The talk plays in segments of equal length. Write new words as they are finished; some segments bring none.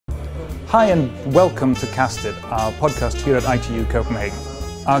Hi and welcome to Casted, our podcast here at ITU Copenhagen.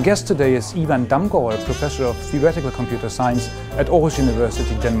 Our guest today is Bjerre Damgård, a professor of theoretical computer science at Aarhus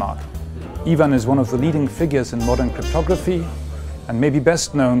University, Denmark. Bjerre is one of the leading figures in modern cryptography and maybe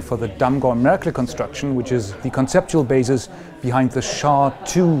best known for the Damgård-Merkle construction, which is the conceptual basis behind the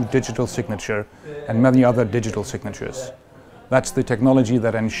SHA-2 digital signature and many other digital signatures. That's the technology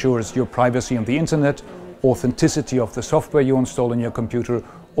that ensures your privacy on the internet, authenticity of the software you install in your computer,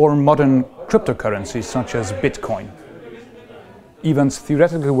 or modern cryptocurrencies such as Bitcoin. Bjerre's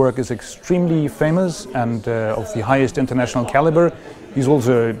theoretical work is extremely famous and of the highest international caliber. He's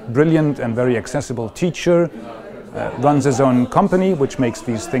also a brilliant and very accessible teacher, runs his own company which makes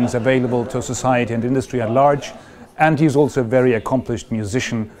these things available to society and industry at large, and he's also a very accomplished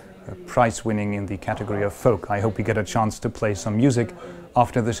musician, prize winning in the category of folk. I hope we get a chance to play some music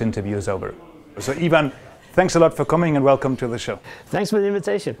after this interview is over. So Bjerre, thanks a lot for coming and welcome to the show. Thanks for the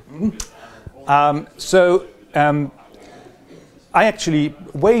invitation. I actually,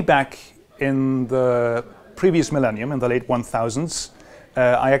 way back in the previous millennium, in the late 1000s,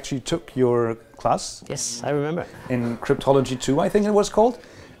 I actually took your class. Yes, I remember. In Cryptology 2, I think it was called.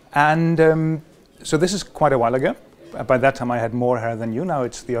 And so this is quite a while ago. By that time I had more hair than you. Now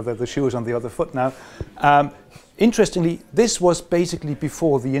it's the shoe is on the other foot now. Interestingly, this was basically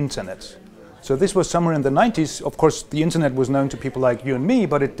before the internet. So this was somewhere in the 90s. Of course, the internet was known to people like you and me,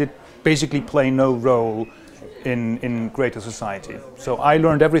 but it did basically play no role in greater society. So I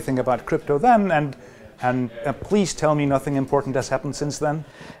learned everything about crypto then, and please tell me nothing important has happened since then.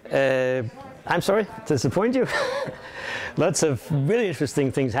 I'm sorry to disappoint you. Lots of really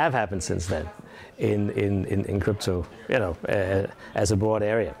interesting things have happened since then in crypto, you know, as a broad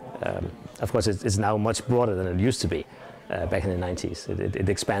area. Of course, it's now much broader than it used to be back in the 90s. It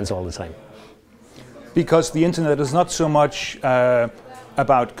expands all the time. Because the internet is not so much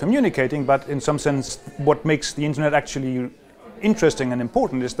about communicating, but in some sense what makes the internet actually interesting and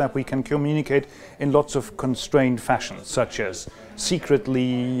important is that we can communicate in lots of constrained fashions, such as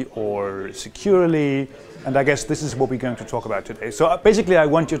secretly or securely, and I guess this is what we're going to talk about today. So basically I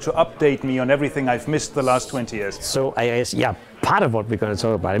want you to update me on everything I've missed the last 20 years. So I guess, yeah, part of what we're going to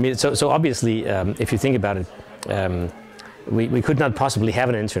talk about, I mean, so obviously if you think about it, we could not possibly have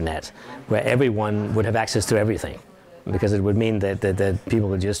an internet where everyone would have access to everything, because it would mean that people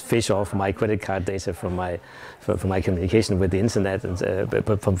would just fish off my credit card data from my communication with the internet, and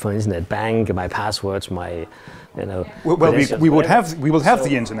from internet bank, my passwords, my, you know. Well, we will have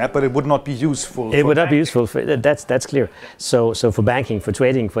the internet, but it would not be useful. It would not be useful. That's clear. So for banking, for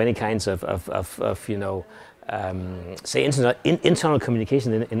trading, for any kinds of you know, say internal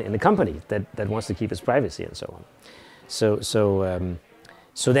communication in a company that wants to keep its privacy and so on.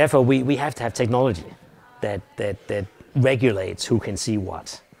 So therefore we have to have technology that regulates who can see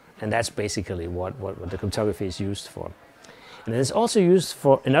what, and that's basically what the cryptography is used for. And it's also used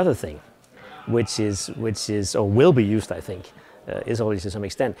for another thing, which is or will be used, I think, is already to some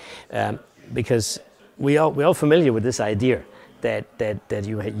extent, because we're all familiar with this idea that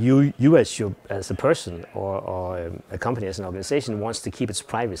you as a person or a company as an organization wants to keep its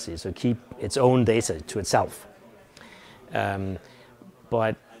privacy, so keep its own data to itself.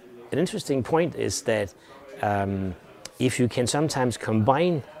 But an interesting point is that if you can sometimes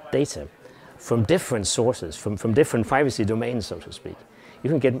combine data from different sources, from different privacy domains, so to speak, you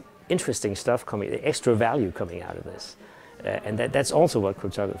can get interesting stuff coming, extra value coming out of this. And that's also what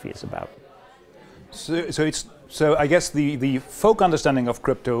cryptography is about. So I guess the folk understanding of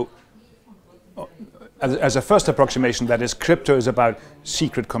crypto, as a first approximation, that is, crypto is about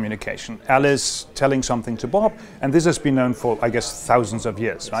secret communication. Alice telling something to Bob, and this has been known for, I guess, thousands of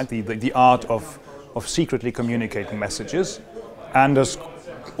years, right? The art of secretly communicating messages, and has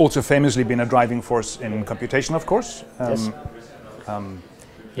also famously been a driving force in computation, of course. Yes.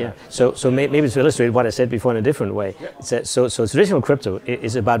 Yeah. So maybe to illustrate what I said before in a different way, yeah. So traditional crypto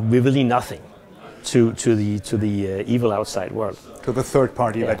is about revealing nothing to the evil outside world. To the third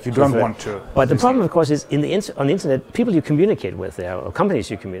party, yeah, that you don't want to. But the problem, of course, is on the internet, people you communicate with, or companies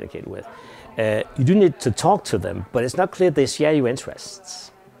you communicate with, you do need to talk to them, but it's not clear they share your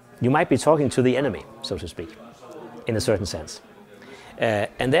interests. You might be talking to the enemy, so to speak, in a certain sense.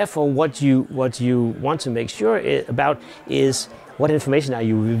 And therefore, what you want to make sure about is what information are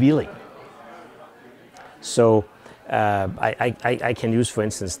you revealing. So I can use, for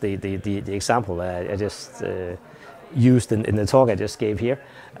instance, the example that I just used in the talk I just gave here,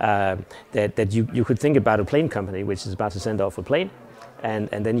 that you could think about a plane company which is about to send off a plane,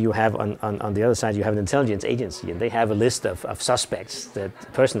 and then you have on the other side you have an intelligence agency, and they have a list of suspects,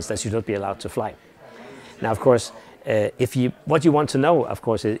 persons that should not be allowed to fly. Now, of course, what you want to know, of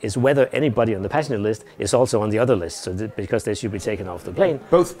course, is whether anybody on the passenger list is also on the other list, so because they should be taken off the plane.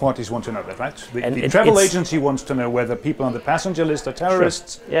 Both parties want to know that, right? The travel agency wants to know whether people on the passenger list are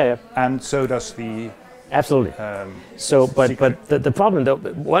terrorists. Sure. Yeah, yeah. And so does the... Absolutely. But the problem, though,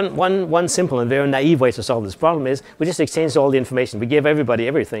 one simple and very naive way to solve this problem is we just exchange all the information. We give everybody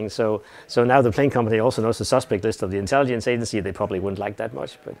everything. So now the plane company also knows the suspect list of the intelligence agency. They probably wouldn't like that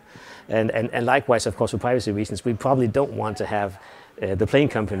much. But and likewise, of course, for privacy reasons, we probably don't want to have the plane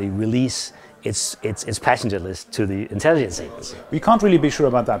company release its passenger list to the intelligence agency. We can't really be sure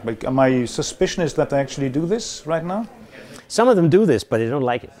about that. But my suspicion is that they actually do this right now. Some of them do this, but they don't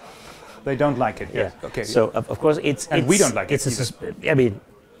like it. They don't like it. Yeah. Okay. So of course we don't like it. I mean,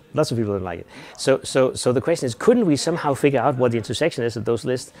 lots of people don't like it. So the question is, couldn't we somehow figure out what the intersection is of those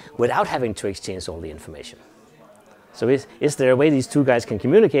lists without having to exchange all the information? So is there a way these two guys can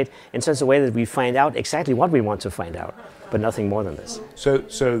communicate in such a way that we find out exactly what we want to find out, but nothing more than this?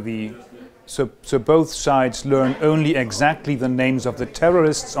 So both sides learn only exactly the names of the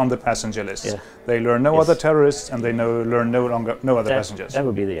terrorists on the passenger list. Yeah. They learn no other terrorists, and they learn no other passengers. That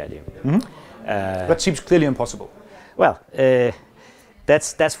would be the idea. Mm-hmm. That seems clearly impossible. Well,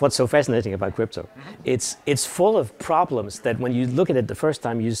 that's what's so fascinating about crypto. Mm-hmm. It's full of problems that when you look at it the first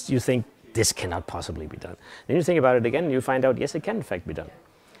time, you think this cannot possibly be done. Then you think about it again, and you find out yes, it can in fact be done.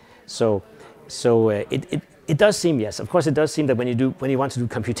 So it does seem, yes, of course it does seem that when you want to do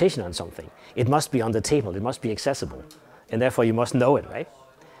computation on something, it must be on the table, it must be accessible, and therefore you must know it, right?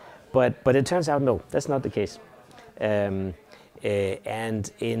 But it turns out no, that's not the case. And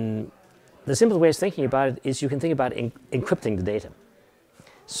in the simple way of thinking about it is you can think about encrypting the data.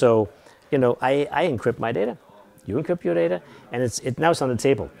 So, I encrypt my data, you encrypt your data, and now it's on the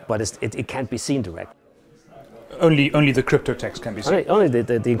table, but it can't be seen directly. Only the crypto text can be seen. Only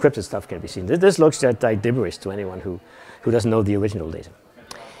the encrypted stuff can be seen. This looks just like gibberish to anyone who doesn't know the original data.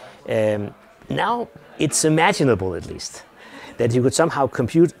 Now it's imaginable, at least, that you could somehow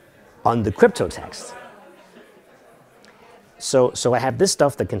compute on the crypto text. So I have this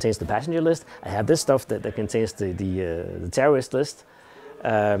stuff that contains the passenger list. I have this stuff that contains the terrorist list.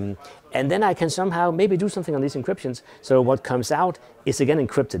 And then I can somehow maybe do something on these encryptions. So what comes out is again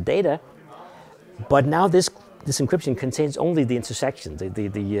encrypted data, but now this encryption contains only the intersection,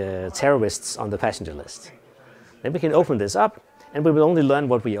 the terrorists on the passenger list. Then we can open this up, and we will only learn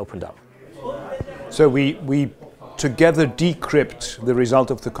what we opened up. So we together decrypt the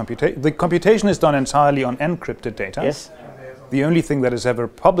result of the computation. The computation is done entirely on encrypted data. Yes. The only thing that is ever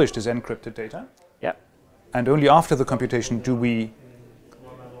published is encrypted data. Yeah. And only after the computation do we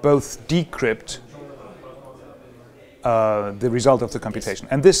both decrypt the result of the computation.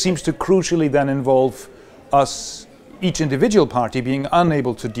 And this seems to crucially then involve us, each individual party, being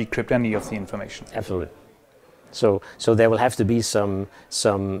unable to decrypt any of the information. Absolutely. So there will have to be some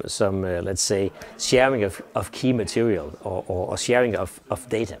let's say, sharing of key material or sharing of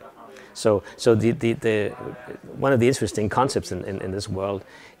data. So the one of the interesting concepts in this world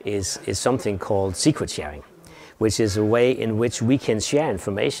is something called secret sharing, which is a way in which we can share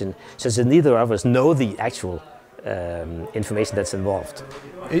information such that neither of us know the actual information that's involved.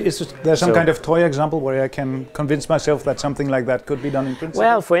 Is there some kind of toy example where I can convince myself that something like that could be done in principle?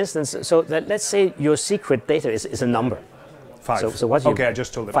 Well, for instance, let's say your secret data is a number. 5. So what okay, I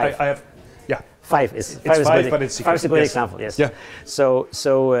just told it. 5. I have, yeah. 5 is but it's secret. 5 is a good yes. example. Yes. Yeah. So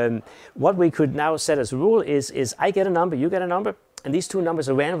what we could now set as a rule is I get a number, you get a number, and these two numbers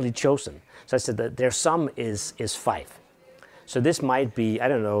are randomly chosen, such that their sum is 5. So this might be, I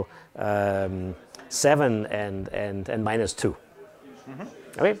don't know, 7 and minus 2. Mm-hmm.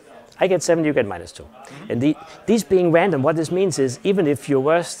 Okay, I get 7, you get minus 2. Mm-hmm. And these being random, what this means is even if your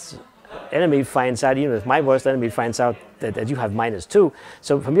worst enemy finds out, even if my worst enemy finds out that you have minus 2,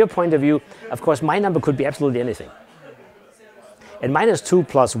 so from your point of view, of course, my number could be absolutely anything. And minus 2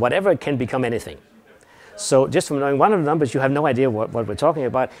 plus whatever can become anything. So just from knowing one of the numbers, you have no idea what we're talking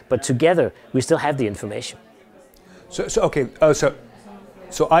about, but together we still have the information.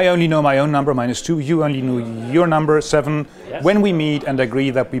 So I only know my own number, minus 2. You only know your number, 7. Yes. When we meet and agree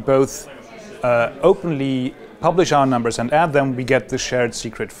that we both openly publish our numbers and add them, we get the shared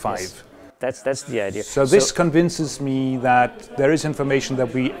secret 5. Yes. That's the idea. So this convinces me that there is information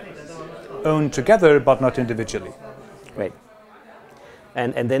that we own together, but not individually. Right.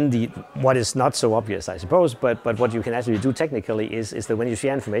 And then what is not so obvious, I suppose, but what you can actually do technically is that when you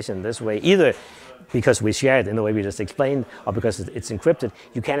share information in this way, either because we share it in the way we just explained, or because it's encrypted,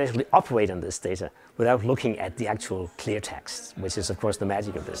 you can actually operate on this data without looking at the actual clear text, which is, of course, the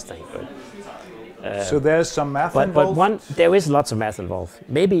magic of this thing. So there's some math involved? There is lots of math involved.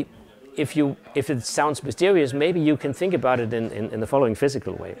 Maybe if it sounds mysterious, maybe you can think about it in the following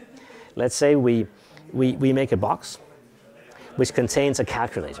physical way. Let's say we make a box which contains a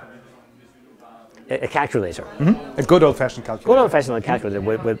calculator. A calculator. Mm-hmm. A good old-fashioned calculator. Good old-fashioned calculator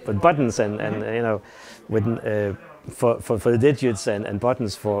with buttons and you know, with for the digits and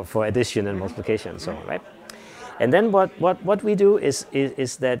buttons for addition and multiplication and so on, right? And then what we do is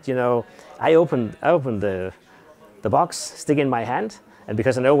that, you know, I open the box, stick in my hand, and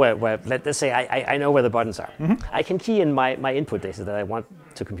because I know where let's say I know where the buttons are, mm-hmm. I can key in my input data that I want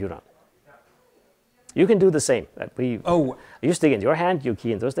to compute on. You can do the same. You stick in your hand, you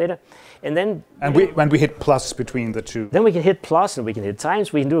key in those data, and then when we hit plus between the two, then we can hit plus and we can hit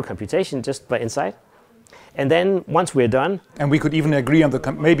times. We can do a computation just by inside, and then once we're done, and we could even agree on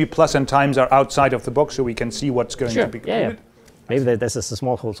maybe plus and times are outside of the box, so we can see what's going to be computed. Yeah. Maybe there's a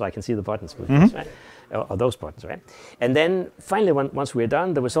small hole so I can see the buttons with mm-hmm. this, right? Or those buttons, right? And then finally, once we're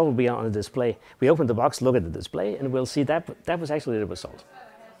done, the result will be on the display. We open the box, look at the display, and we'll see that was actually the result.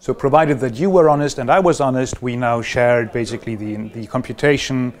 So provided that you were honest and I was honest, we now shared basically the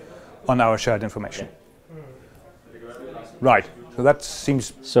computation on our shared information. Right. So that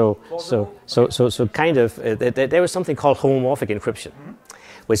seems so kind of there is something called homomorphic encryption,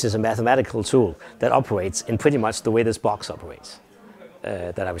 which is a mathematical tool that operates in pretty much the way this box operates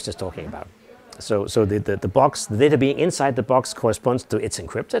that I was just talking about. So the box, the data being inside the box corresponds to it's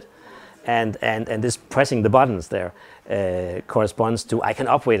encrypted, and this pressing the buttons there corresponds to I can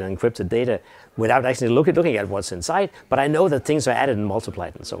operate on encrypted data without actually looking at what's inside, but I know that things are added and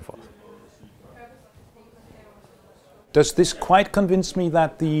multiplied and so forth. Does this quite convince me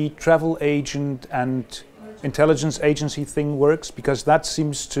that the travel agent and intelligence agency thing works? Because that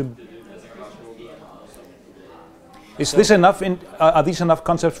seems to... Is this enough? Are these enough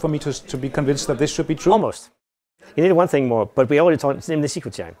concepts for me to be convinced that this should be true? Almost. You need one thing more, but we already talked, it's named the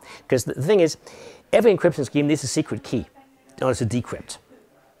secret sharing. Because the thing is, every encryption scheme needs a secret key in order to decrypt.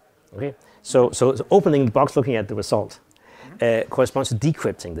 Okay? So opening the box, looking at the result, corresponds to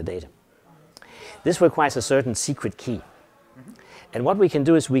decrypting the data. This requires a certain secret key. And what we can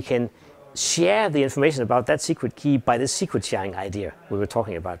do is we can share the information about that secret key by this secret sharing idea we were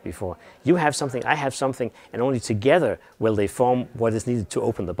talking about before. You have something, I have something, and only together will they form what is needed to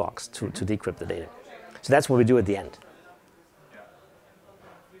open the box, to decrypt the data. So that's what we do at the end.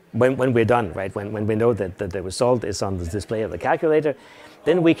 When we're done, right? When we know that the result is on the display of the calculator,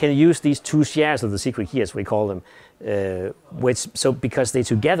 then we can use these two shares of the secret key, as we call them, because they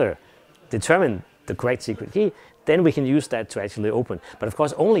together determine the correct secret key, then we can use that to actually open. But of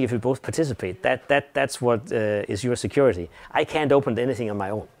course, only if we both participate. That's what is your security. I can't open anything on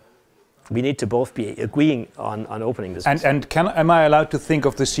my own. We need to both be agreeing on opening this. And am I allowed to think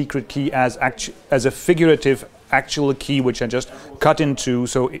of the secret key as a figurative actual key which I just cut into,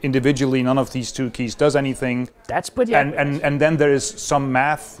 so individually none of these two keys does anything? That's pretty accurate. And then there is some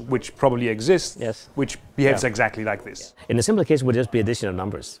math which probably exists, yes, which behaves exactly like this. In a simpler case, it would just be addition of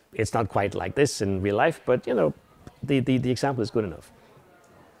numbers. It's not quite like this in real life, but you know, the example is good enough.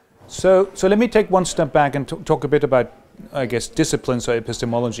 So let me take one step back and talk a bit about, I guess, disciplines or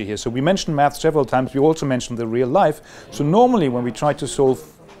epistemology here. So we mentioned math several times. We also mentioned the real life. So normally when we try to solve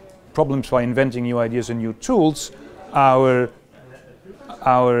problems by inventing new ideas and new tools, our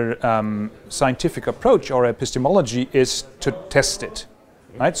scientific approach or epistemology is to test it.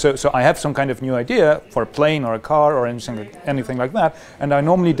 Right? So I have some kind of new idea for a plane or a car or anything like that, and I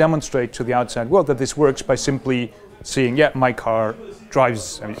normally demonstrate to the outside world that this works by simply seeing, yeah, my car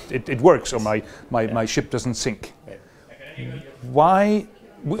drives, I mean, it works, or my ship doesn't sink. Why?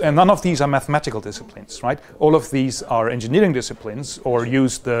 And none of these are mathematical disciplines, right? All of these are engineering disciplines, or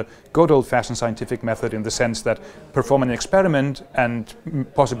use the good old-fashioned scientific method in the sense that perform an experiment and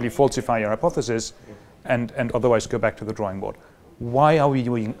possibly falsify your hypothesis, and otherwise go back to the drawing board. Why are we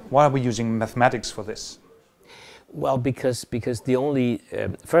using mathematics for this? Well, because the only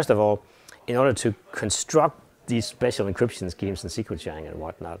first of all, in order to construct these special encryption schemes and secret sharing and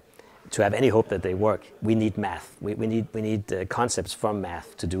whatnot, to have any hope that they work, we need math. We need concepts from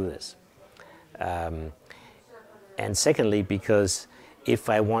math to do this. And secondly, because if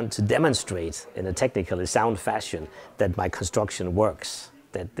I want to demonstrate in a technically sound fashion that my construction works,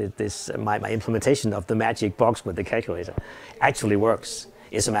 that my implementation of the magic box with the calculator actually works,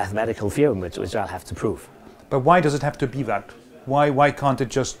 is a mathematical theorem which I'll have to prove. But why does it have to be that? Why can't it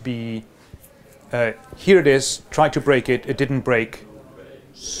just be, here it is, try to break it, it didn't break,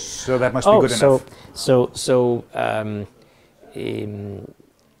 so that must be good enough?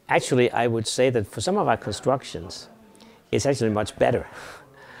 Actually, I would say that for some of our constructions, it's actually much better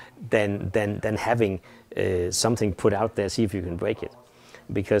than having something put out there, see if you can break it.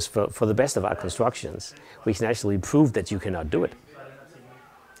 because for the best of our constructions, we can actually prove that you cannot do it.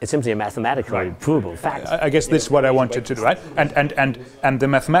 It's simply a mathematically provable fact. I guess this is what I wanted to do, right? And the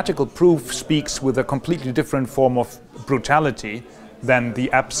mathematical proof speaks with a completely different form of brutality than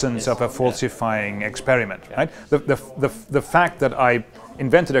the absence of a falsifying experiment, right? The fact that I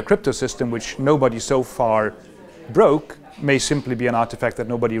invented a crypto system which nobody so far broke may simply be an artifact that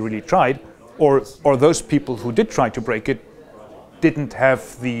nobody really tried, or those people who did try to break it didn't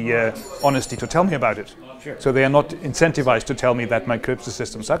have the honesty to tell me about it. Sure. So they are not incentivized to tell me that my crypto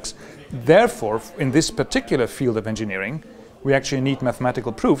system sucks. Therefore, in this particular field of engineering, we actually need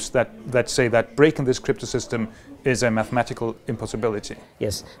mathematical proofs that say that breaking this crypto system is a mathematical impossibility.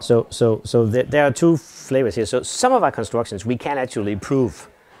 Yes, so there are two flavors here. So some of our constructions, we can actually prove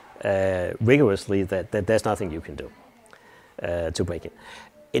rigorously that there's nothing you can do to break it.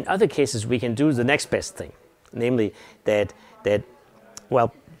 In other cases, we can do the next best thing, namely that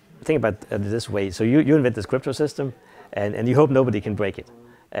well, think about it this way. So you invent this crypto system, and you hope nobody can break it.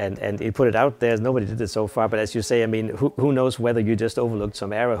 And you put it out there, nobody did it so far, but as you say, I mean, who knows whether you just overlooked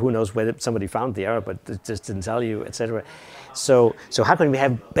some error, who knows whether somebody found the error but just didn't tell you, etc. So how can we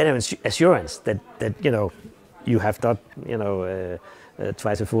have better assurance that you know, you have not, you know,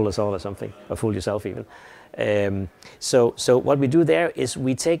 tried to fool us all or something, or fool yourself even. So what we do there is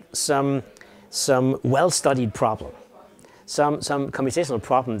we take some well-studied problem, some computational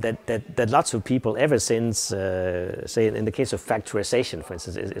problem that lots of people ever since, say in the case of factorization, for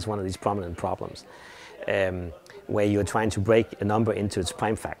instance, is one of these prominent problems, where you're trying to break a number into its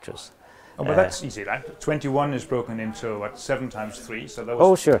prime factors. Oh, but that's easy, right? 21 is broken into, what, 7 times 3? So that was,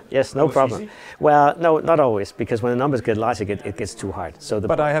 oh, sure, yes, no problem. Easy? Well, no, not always, because when the numbers get large, it gets too hard. So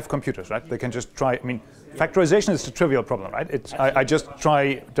but I have computers, right? They can just try, I mean, factorization is a trivial problem, right? I just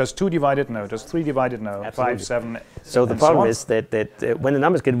try, does 2 divided? No. Does 3 divided? No. Absolutely. 5, 7. So the problem is that when the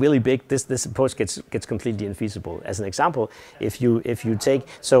numbers get really big, this approach gets completely infeasible. As an example, if you take,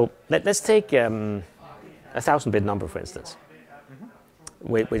 so let's take a 1,000-bit number, for instance,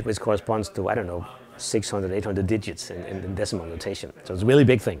 which corresponds to, I don't know, 600, 800 digits in decimal notation. So it's a really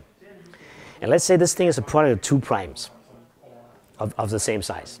big thing. And let's say this thing is a product of 2 primes of the same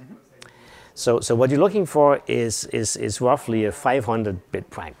size. So what you're looking for is roughly a 500-bit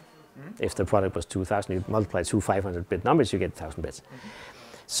prime. If the product was 2,000, you multiply 2 500-bit numbers, you get 1,000 bits.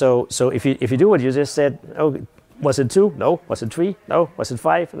 So if you do what you just said, oh, was it 2? No. Was it 3? No. Was it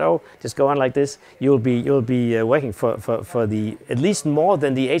 5? No. Just go on like this. You'll be working for the at least more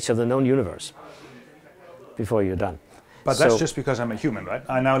than the age of the known universe before you're done. But that's just because I'm a human, right?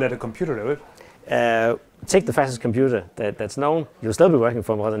 I now let a computer do it. Take the fastest computer that's known. You'll still be working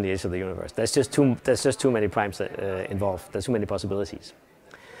for more than the age of the universe. There's just too many primes involved. There's too many possibilities.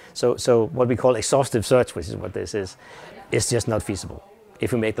 So what we call exhaustive search, which is what this is just not feasible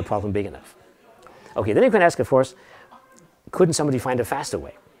if we make the problem big enough. Okay, then you can ask, of course, couldn't somebody find a faster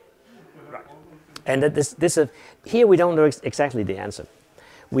way? Right. And that here we don't know exactly the answer.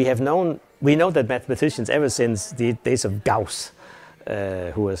 We know that mathematicians ever since the days of Gauss,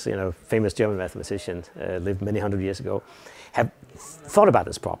 who was, you know, famous German mathematician, lived many hundred years ago, have thought about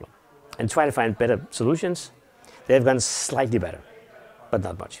this problem and tried to find better solutions. They've gone slightly better, but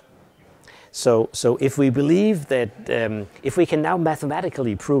not much. So if we believe that, if we can now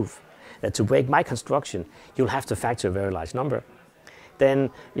mathematically prove that to break my construction, you'll have to factor a very large number, then,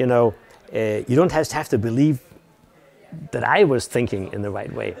 you know, you don't have to believe that I was thinking in the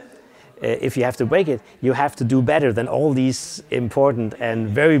right way. If you have to break it, you have to do better than all these important and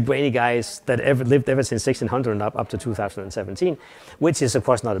very brainy guys that lived ever since 1600 and up to 2017, which is, of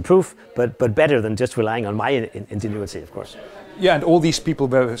course, not a proof, but better than just relying on my ingenuity, of course. Yeah, and all these people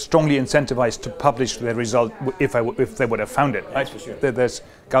were strongly incentivized to publish their result if they would have found it. Right? Sure.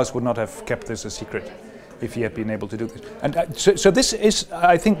 Gauss would not have kept this a secret if he had been able to do this. And so this is,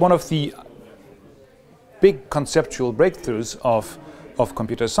 I think, one of the big conceptual breakthroughs of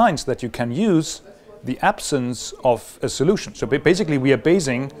computer science, that you can use the absence of a solution. So basically we are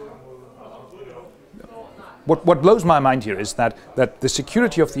basing, what blows my mind here is that the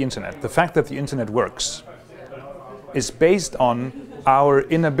security of the internet, the fact that the internet works, is based on our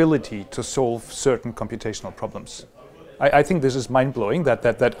inability to solve certain computational problems. I think this is mind-blowing,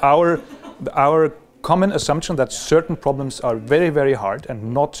 that our common assumption that certain problems are very, very hard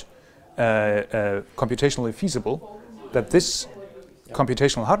and not computationally feasible, that this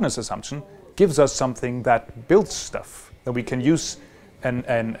computational hardness assumption gives us something that builds stuff, that we can use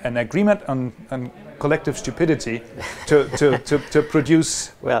an agreement on collective stupidity to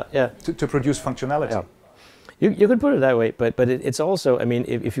produce to produce functionality. Yeah. You could put it that way, but it's also, I mean,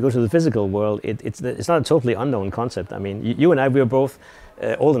 if you go to the physical world, it's not a totally unknown concept. I mean, you and I, we are both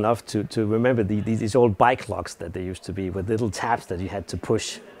old enough to remember these old bike locks that there used to be with little tabs that you had to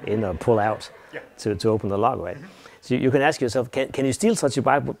push in or pull out to open the lock, right? So you can ask yourself, can you steal such a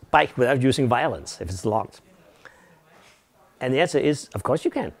bike without using violence if it's locked? And the answer is, of course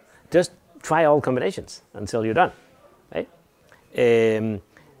you can. Just try all combinations until you're done, right?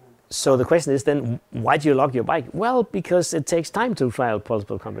 So the question is then, why do you lock your bike? Well, because it takes time to try out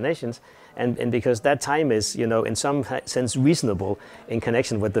multiple combinations, and because that time is, in some sense reasonable in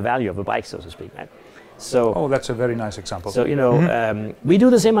connection with the value of a bike, so to speak, right? So, that's a very nice example. So, we do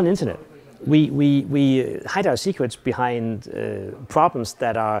the same on the internet. We hide our secrets behind problems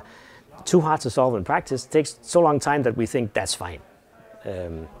that are too hard to solve in practice. It takes so long time that we think that's fine.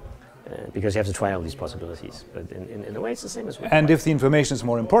 Because you have to try all these possibilities. But in a way, it's the same as well. And if the information is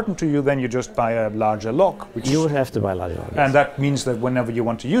more important to you, then you just buy a larger lock. Which you would have to buy a larger lock. Yes. And that means that whenever you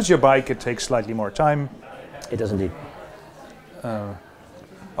want to use your bike, it takes slightly more time. It does indeed. That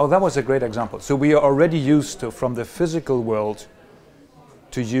was a great example. So we are already used to, from the physical world,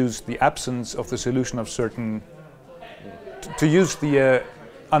 to use the absence of the solution of certain... to use the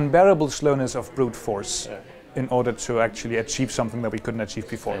unbearable slowness of brute force. In order to actually achieve something that we couldn't achieve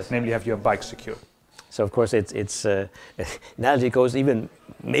before, namely have your bike secure. So of course it's analogy goes even,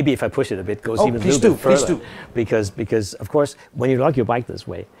 maybe if I push it a bit, goes even a little bit further. Because of course when you lock your bike this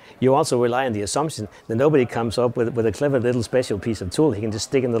way, you also rely on the assumption that nobody comes up with a clever little special piece of tool he can just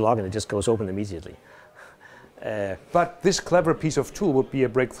stick in the lock and it just goes open immediately. But this clever piece of tool would be a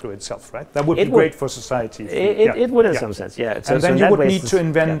breakthrough itself, right? That would be great for society. It would in some sense, yeah. So, and then you would need to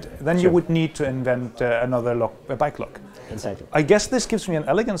invent. Then you would need to invent another lock, a bike lock. Exactly. I guess this gives me an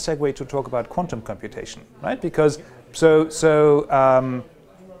elegant segue to talk about quantum computation, right? Because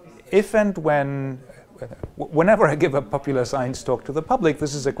if and whenever I give a popular science talk to the public,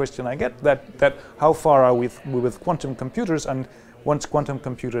 this is a question I get: that how far are we with quantum computers, and once quantum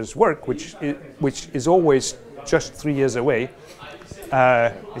computers work, which is always just 3 years away.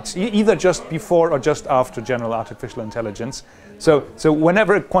 It's either just before or just after general artificial intelligence. So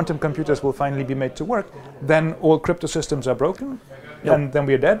whenever quantum computers will finally be made to work, then all crypto systems are broken, and then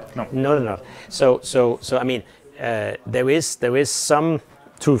we're dead? No. So I mean, there is some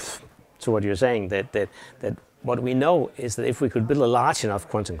truth to what you're saying. That what we know is that if we could build a large enough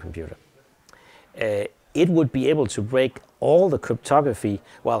quantum computer, it would be able to break all the cryptography,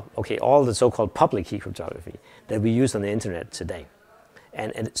 all the so-called public key cryptography that we use on the internet today.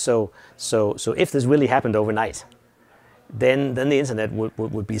 And so if this really happened overnight, then the internet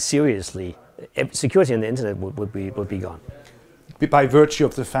would be seriously, security on the internet would be gone. By virtue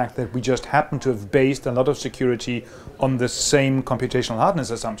of the fact that we just happen to have based a lot of security on the same computational hardness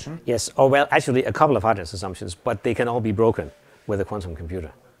assumption? Yes, actually a couple of hardness assumptions, but they can all be broken with a quantum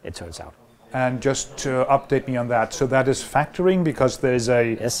computer, it turns out. And just to update me on that, so that is factoring, because there is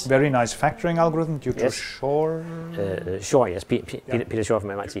a very nice factoring algorithm due to Shor? Shor, yes, Peter Shor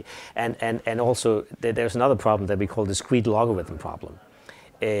from MIT. And also there's another problem that we call discrete logarithm problem,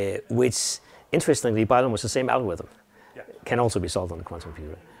 which interestingly, by almost the same algorithm, can also be solved on a quantum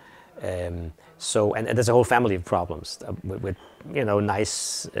computer. And there's a whole family of problems with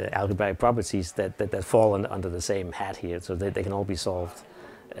nice algebraic properties that fall under the same hat here, so they can all be solved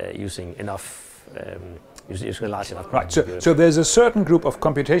using enough, using a large enough. Right. So there's a certain group of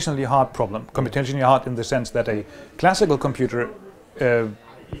computationally hard problem. Computationally hard in the sense that a classical computer,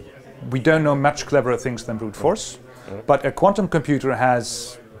 we don't know much cleverer things than brute force, but a quantum computer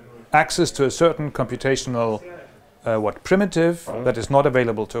has access to a certain computational primitive that is not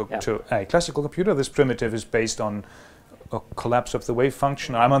available to a classical computer. This primitive is based on a collapse of the wave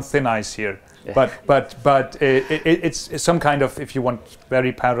function. I'm on thin ice here, but it's some kind of, if you want,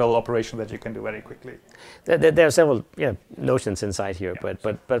 very parallel operation that you can do very quickly. There are several notions inside here,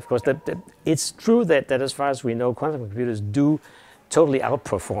 but of course it's true that as far as we know, quantum computers do totally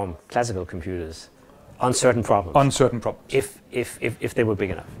outperform classical computers on certain problems. On certain problems. If they were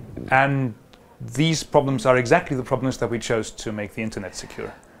big enough. And these problems are exactly the problems that we chose to make the internet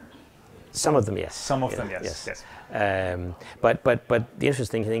secure. Some of them, yes. Some of them, yes. But the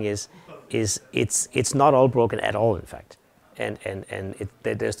interesting thing is it's not all broken at all, in fact. And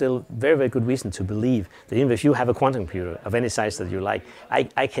there's still very, very good reason to believe that even if you have a quantum computer of any size that you like,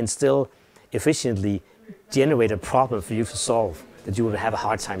 I can still efficiently generate a problem for you to solve that you would have a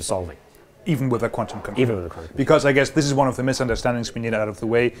hard time solving. Even with a quantum computer. Even with a quantum computer. Because I guess this is one of the misunderstandings we need out of the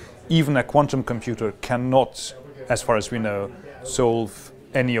way. Even a quantum computer cannot, as far as we know, solve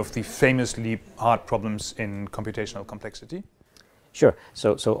any of the famously hard problems in computational complexity. Sure.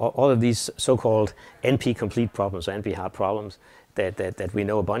 So all of these so-called NP-complete problems or NP-hard problems, that we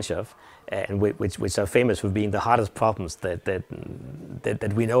know a bunch of, and which are famous for being the hardest problems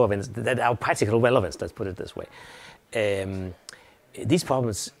that we know of, and that are practical relevance. Let's put it this way. These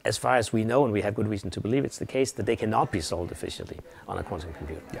problems, as far as we know, and we have good reason to believe it's the case, that they cannot be solved efficiently on a quantum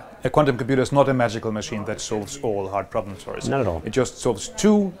computer. Yeah. A quantum computer is not a magical machine that solves all hard problems for us. Not at all. It just solves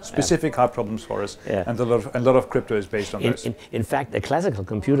two specific hard problems for us, and a lot of crypto is based on this. In fact, a classical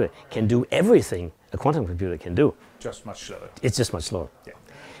computer can do everything a quantum computer can do. Just much slower. It's just much slower. Yeah.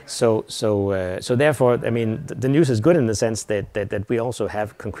 So therefore, I mean, the news is good in the sense that we also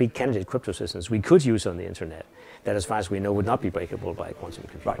have concrete candidate crypto systems we could use on the internet that, as far as we know, would not be breakable by a quantum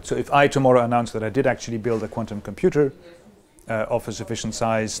computer. Right. So if I tomorrow announce that I did actually build a quantum computer of a sufficient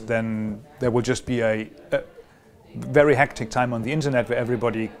size, then there will just be a very hectic time on the internet where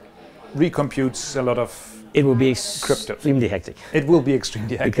everybody recomputes a lot of it will be crypto. Extremely hectic. It will be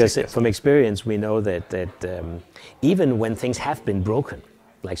extremely hectic. Because from experience, we know that even when things have been broken,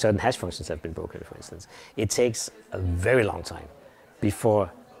 like certain hash functions have been broken, for instance, it takes a very long time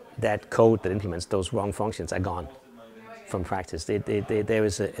before that code that implements those wrong functions are gone from practice. There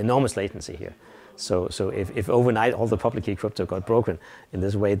is an enormous latency here. So if overnight all the public key crypto got broken in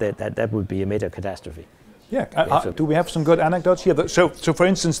this way, that would be a major catastrophe. Yeah. Do we have some good anecdotes here? So for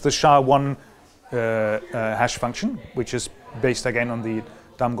instance, the SHA-1 hash function, which is based again on the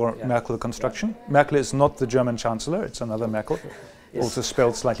Damgård-Merkle construction. Merkle is not the German chancellor; it's another Merkle, yes. Also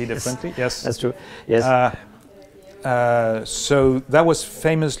spelled slightly differently. Yes, that's true. Yes. So that was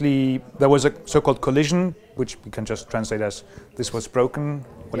famously, there was a so-called collision, which we can just translate as this was broken.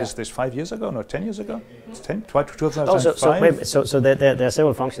 What is this? 5 years ago? No, 10 years ago. It's 2005. Oh, so there are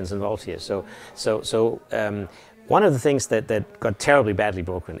several functions involved here. One of the things that got terribly badly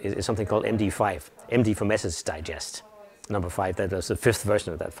broken is something called MD5. MD for message digest. Number 5. That was the 5th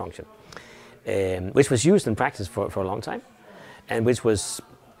version of that function, which was used in practice for a long time, and which was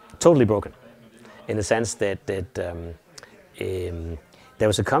totally broken, in the sense that there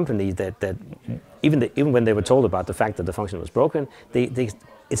was a company that even when they were told about the fact that the function was broken, they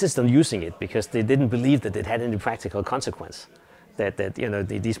insisted on using it because they didn't believe that it had any practical consequence. That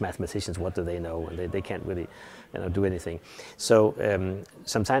these mathematicians, what do they know? And they can't really do anything. So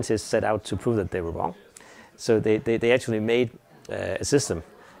some scientists set out to prove that they were wrong. So they actually made a system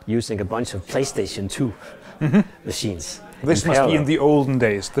using a bunch of PlayStation 2 machines. This must be in the olden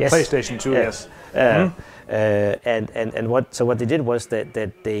days, the yes. PlayStation 2, yes. What they did was that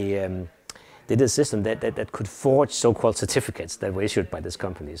they did a system that could forge so-called certificates that were issued by this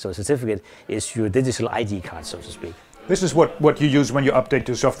company. So a certificate is your digital ID card, so to speak. This is what you use when you update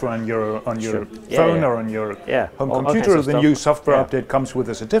your software on your sure. phone or on your home computer. The new software update comes with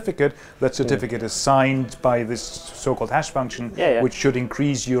a certificate. That certificate is signed by this so-called hash function, which should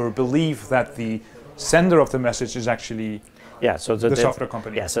increase your belief that the sender of the message is actually the software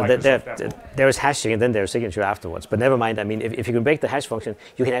company. Yeah, so there is hashing and then there's signature afterwards. But never mind, I mean, if you can break the hash function,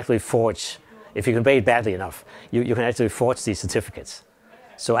 you can actually forge, if you can break it badly enough, you can actually forge these certificates.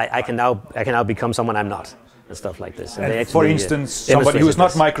 So I can now become someone I'm not. And stuff like this. And for instance, somebody who is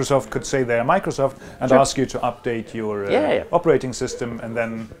not Microsoft could say they're Microsoft and ask you to update your operating system, and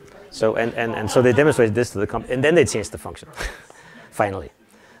then. So so they demonstrated this to the company, and then they changed the function, finally.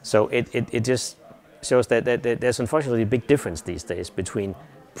 So it just shows that there's unfortunately a big difference these days between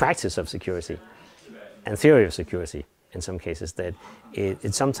practice of security and theory of security. In some cases, that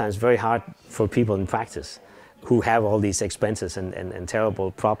it's sometimes very hard for people in practice who have all these expenses and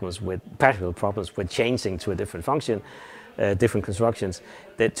terrible problems with practical problems with changing to a different function, different constructions,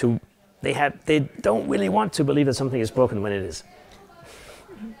 they don't really want to believe that something is broken when it is.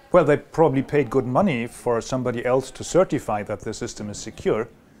 Well, they probably paid good money for somebody else to certify that the system is secure,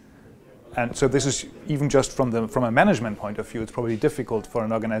 and so this is even just from a management point of view, it's probably difficult for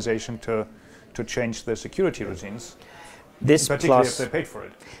an organization to change their security routines. Particularly if they paid for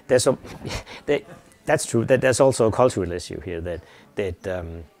it. That's true. There's also a cultural issue here that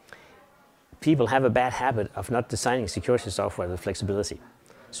people have a bad habit of not designing security software with flexibility.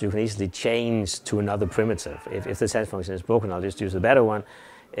 So you can easily change to another primitive. If the hash function is broken, I'll just use a better one.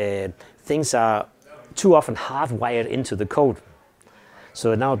 Things are too often hardwired into the code.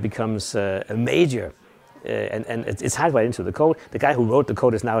 So now it becomes a major, and it's hardwired into the code. The guy who wrote the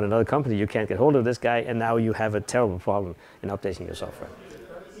code is now at another company. You can't get hold of this guy, and now you have a terrible problem in updating your software.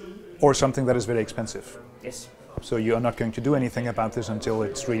 Or something that is very expensive. Yes. So you are not going to do anything about this until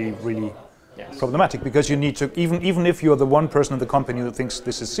it's really, really problematic, because you need to, even if you're the one person in the company who thinks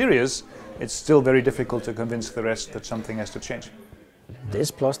this is serious, it's still very difficult to convince the rest that something has to change.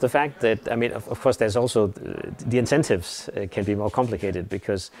 This plus the fact that, I mean, of course there's also the incentives can be more complicated,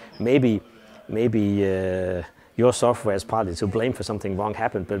 because maybe you your software is partly to blame for something wrong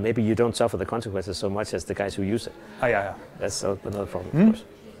happened, but maybe you don't suffer the consequences so much as the guys who use it. Yeah. That's another problem, of course.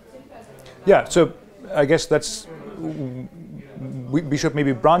 Yeah, so I guess that's we should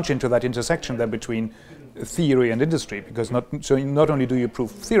maybe branch into that intersection there between theory and industry, because not only do you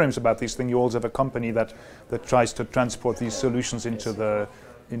prove theorems about these things, you also have a company that tries to transport these solutions into the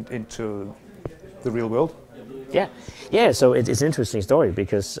real world. Yeah. So it's an interesting story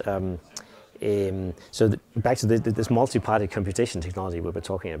because back to this multi-party computation technology we were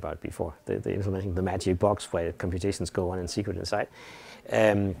talking about before, the implementing the magic box where computations go on in secret inside.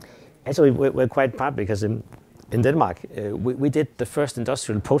 Actually, we're quite proud because in Denmark we did the first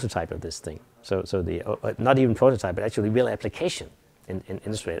industrial prototype of this thing. So the not even prototype, but actually real application in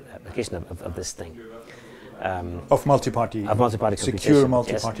industry application of this thing. Of multi-party computation. Secure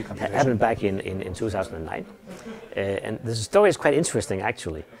multi-party computation. It happened back in 2009. And the story is quite interesting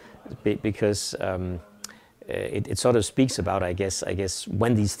actually, because it sort of speaks about, I guess,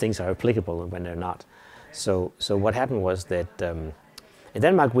 when these things are applicable and when they're not. So what happened was that in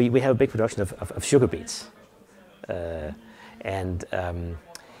Denmark we have a big production of sugar beets.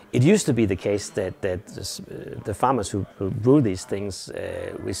 It used to be the case that the farmers who grew these things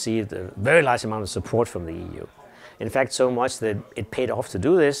received a very large amount of support from the EU. In fact, so much that it paid off to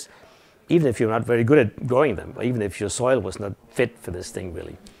do this, even if you're not very good at growing them, or even if your soil was not fit for this thing,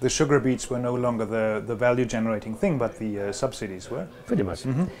 really. The sugar beets were no longer the value-generating thing, but the subsidies were? Pretty much.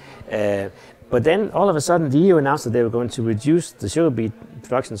 But then, all of a sudden, the EU announced that they were going to reduce the sugar beet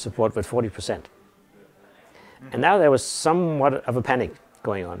production support with 40%. And now there was somewhat of a panic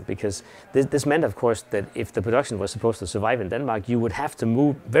going on, because this meant, of course, that if the production was supposed to survive in Denmark, you would have to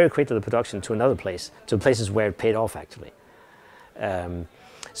move very quickly the production to another place, to places where it paid off, actually.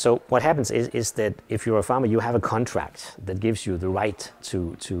 So what happens is that if you're a farmer, you have a contract that gives you the right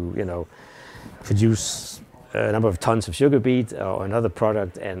to produce a number of tons of sugar beet or another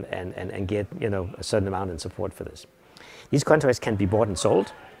product and get a certain amount in support for this. These contracts can be bought and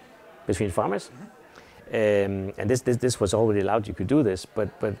sold between farmers. And this was already allowed. You could do this, but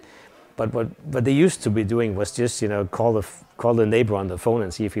what they used to be doing was just call the neighbor on the phone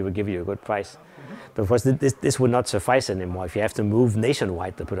and see if he would give you a good price. But of course, this would not suffice anymore. If you have to move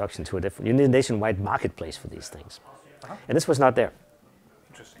nationwide the production to a different, you need a nationwide marketplace for these things, and this was not there.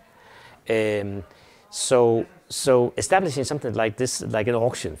 Interesting. So establishing something like this, like an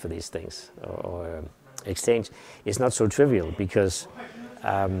auction for these things or exchange, is not so trivial, because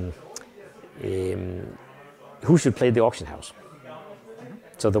who should play the auction house?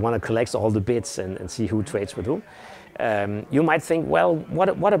 So the one that collects all the bits and see who trades with whom. You might think, well,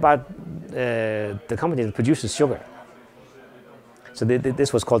 what about the company that produces sugar? So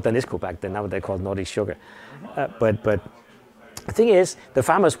this was called Danisco back then. Now they're called Nordic Sugar. But the thing is, the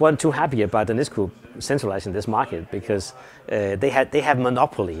farmers weren't too happy about Danisco centralizing this market, because they have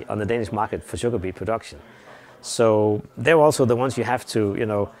monopoly on the Danish market for sugar beet production. So they're also the ones you have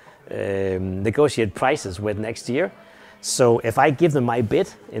to negotiate prices with next year. So if I give them my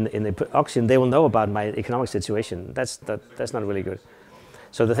bid in the auction, they will know about my economic situation. That's not really good.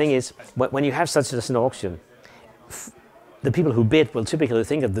 So the thing is, when you have such an auction, the people who bid will typically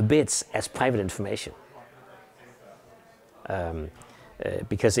think of the bids as private information,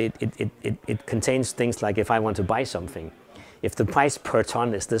 because it contains things like, if I want to buy something, if the price per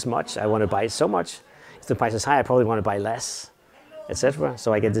ton is this much, I want to buy so much. If the price is high, I probably want to buy less, etc.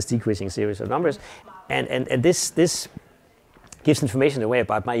 So I get this decreasing series of numbers, and this gives information away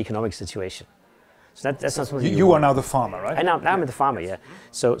about my economic situation. So that's not something you are now the farmer, right? Now I'm the farmer, yeah.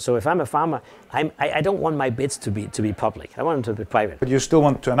 So if I'm a farmer, I don't want my bids to be public. I want them to be private. But you still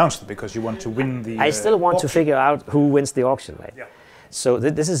want to announce them because you want to win the. I still want auction. to figure out who wins the auction, right? Yeah. So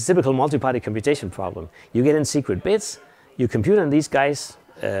this is a typical multi-party computation problem. You get in secret bids, you compute on these guys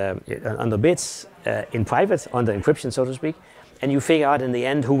on the bids in private, under encryption, so to speak. And you figure out in the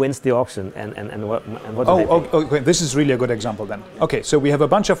end who wins the auction and what okay. This is really a good example then. Okay, so we have a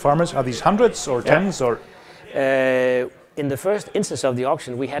bunch of farmers. Are these hundreds or tens or? In the first instance of the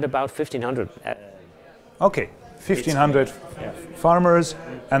auction, we had about 1,500. Okay, 1,500 farmers,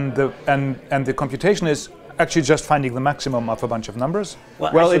 and the computation is actually just finding the maximum of a bunch of numbers.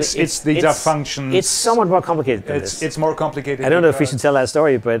 Well, actually, these are functions. It's somewhat more complicated than this. It's more complicated. I don't know if we should tell that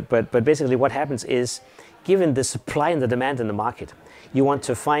story, but basically what happens is, given the supply and the demand in the market, you want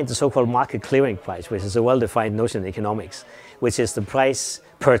to find the so-called market clearing price, which is a well-defined notion in economics, which is the price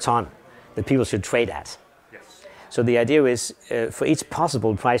per ton that people should trade at. Yes. So the idea is, for each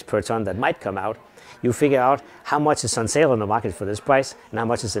possible price per ton that might come out, you figure out how much is on sale on the market for this price and how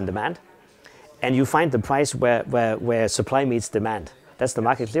much is in demand. And you find the price where supply meets demand. That's the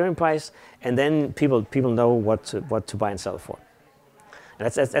market clearing price, and then people know what to buy and sell for.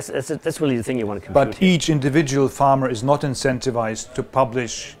 And that's really the thing you want to compute. But each individual farmer is not incentivized to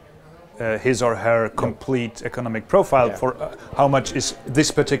publish his or her complete economic profile for how much is this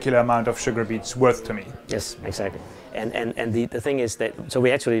particular amount of sugar beets worth to me. Yes, exactly. And the thing is that, so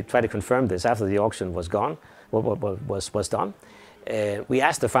we actually try to confirm this after the auction was gone, was done. We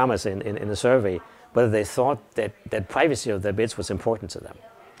asked the farmers in a survey whether they thought that privacy of their bids was important to them.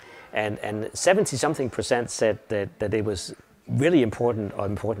 And 70-something% said that it was really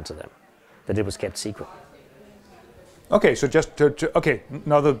important to them, that it was kept secret. Okay, so just okay.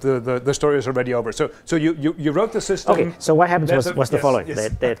 Now the story is already over. So you wrote the system. Okay, so what happened was the following: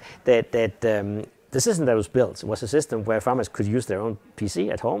 yes. the system that was built was a system where farmers could use their own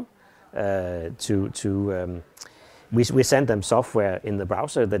PC at home. We sent them software in the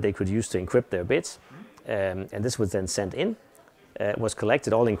browser that they could use to encrypt their bids, and this was then sent in. Was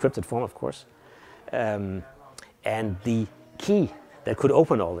collected, all encrypted form, of course, and the key that could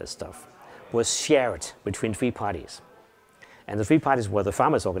open all this stuff was shared between 3 parties. And the 3 parties were the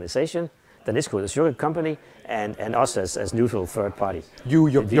farmers' organization, the NISCO, the sugar company, and us as neutral third party.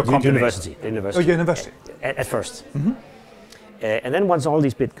 Your company? University. Oh, university. At first. Mm-hmm. And then once all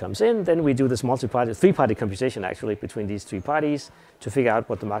these bits comes in, then we do this multi-party, 3-party computation actually between these 3 parties to figure out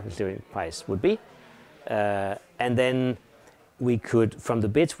what the market clearing price would be. And then we could, from the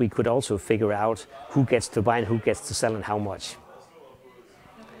bids, we could also figure out who gets to buy and who gets to sell and how much.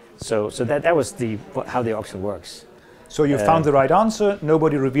 So that was how the auction works. So you found the right answer,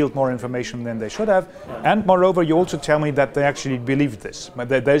 nobody revealed more information than they should have, and moreover you also tell me that they actually believed this. But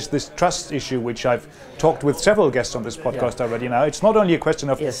there's this trust issue which I've talked with several guests on this podcast already now. It's not only a question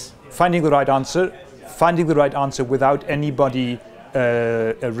of finding the right answer without anybody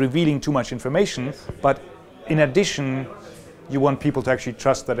revealing too much information, but in addition you want people to actually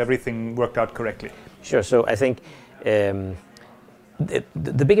trust that everything worked out correctly. Sure, so I think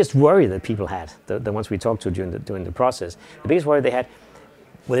the biggest worry that people had, the ones we talked to during the process, the biggest worry they had,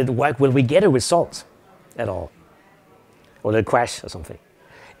 will it work? Will we get a result at all? Or will it crash or something?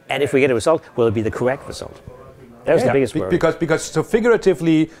 And if we get a result, will it be the correct result? That was the biggest worry. Because so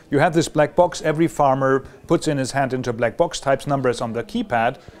figuratively, you have this black box, every farmer puts in his hand into a black box, types numbers on the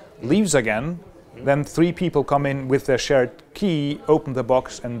keypad, leaves again, then 3 people come in with their shared key, open the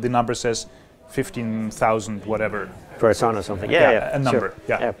box, and the number says 15,000 whatever. Per ton or something. Yeah, a number. Sure.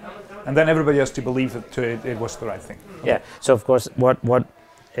 Yeah. And then everybody has to believe it was the right thing. Yeah. So of course, one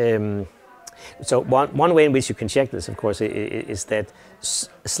way in which you can check this, of course, is that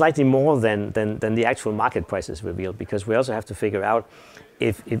slightly more than the actual market price is revealed, because we also have to figure out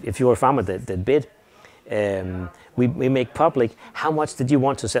if you're a farmer that bid, we make public how much did you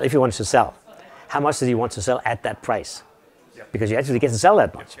want to sell. If you wanted to sell, how much did you want to sell at that price? Yeah. Because you actually get to sell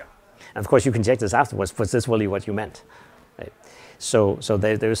that much. Yeah. And of course, you can check this afterwards. Was this really what you meant? Right? So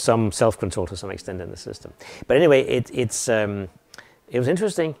there is some self-control to some extent in the system. But anyway, it was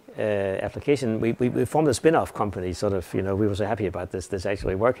interesting application. We formed a spin-off company. Sort of, we were so happy about this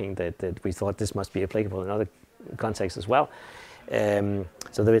actually working that we thought this must be applicable in other contexts as well.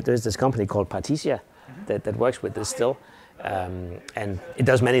 So there's this company called Partitia that works with this still. And it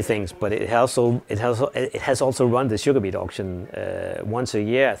does many things, but it has also run the sugar beet auction once a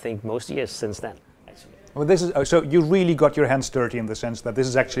year, I think most years since then. Actually. Well, this is so you really got your hands dirty in the sense that this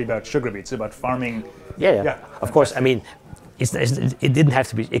is actually about sugar beets, about farming. Yeah. Of course, I mean, it didn't have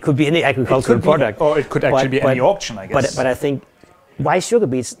to be. It could be any agricultural product, or it could actually be any auction, I guess. But I think why sugar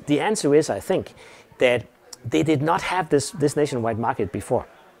beets? The answer is, I think, that they did not have this nationwide market before,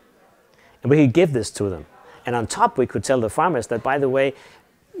 and we could give this to them. And on top, we could tell the farmers that, by the way,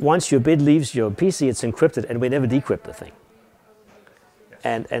 once your bid leaves your PC, it's encrypted, and we never decrypt the thing.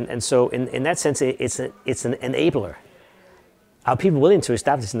 Yes. And so, in that sense, it's an enabler. Are people willing to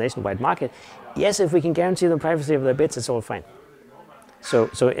establish a nationwide market? Yes, if we can guarantee them privacy of their bids, it's all fine.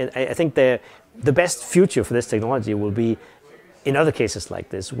 So I think the best future for this technology will be in other cases like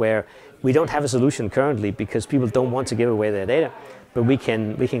this, where we don't have a solution currently because people don't want to give away their data, but we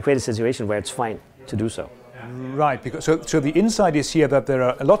can create a situation where it's fine to do so. Right, because so the insight is here that there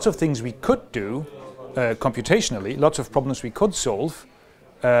are lots of things we could do computationally, lots of problems we could solve,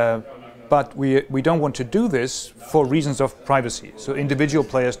 but we don't want to do this for reasons of privacy. So individual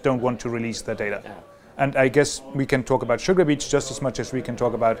players don't want to release their data. And I guess we can talk about sugar beets just as much as we can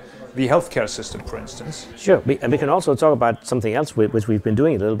talk about the healthcare system, for instance. Sure, and we can also talk about something else which we've been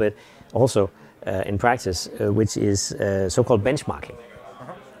doing a little bit also in practice, which is so-called benchmarking.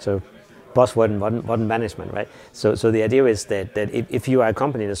 So buzzword in modern management, right? So the idea is that if you are a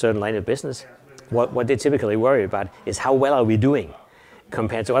company in a certain line of business, what they typically worry about is how well are we doing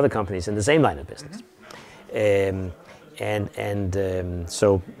compared to other companies in the same line of business.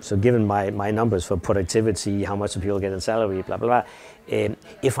 So given my numbers for productivity, how much do people get in salary, blah, blah, blah,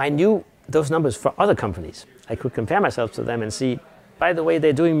 if I knew those numbers for other companies, I could compare myself to them and see, by the way,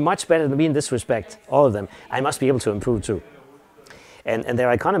 they're doing much better than me in this respect, all of them. I must be able to improve too. And there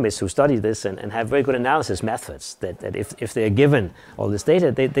are economists who study this and have very good analysis methods that if they're given all this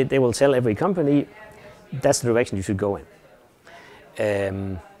data, they will tell every company, that's the direction you should go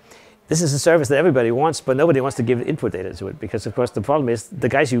in. This is a service that everybody wants, but nobody wants to give input data to it because, of course, the problem is the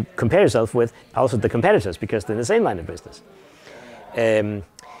guys you compare yourself with are also the competitors because they're in the same line of business.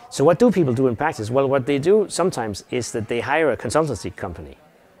 So what do people do in practice? Well, what they do sometimes is that they hire a consultancy company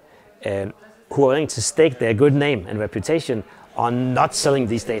who are willing to stake their good name and reputation on not selling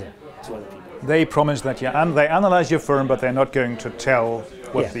these data to other people. They promise that they analyze your firm, but they're not going to tell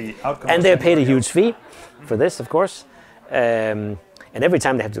what the outcome is. And they're paid a huge fee for this, of course. And every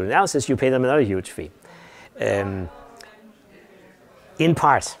time they have to do analysis, you pay them another huge fee. In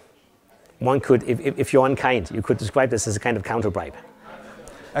part, one could, if you're unkind, you could describe this as a kind of counter-bribe.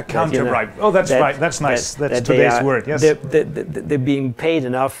 A counter-bribe. Oh, that's right. That's nice. That's today's word. Yes. They're being paid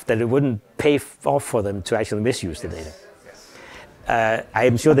enough that it wouldn't pay off for them to actually misuse the data. I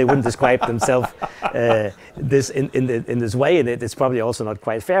am sure they wouldn't describe themselves this in this way, and it's probably also not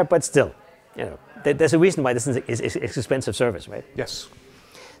quite fair. But still, there's a reason why this is expensive service, right? Yes.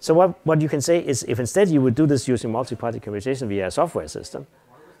 So what you can say is, if instead you would do this using multi-party computation via a software system,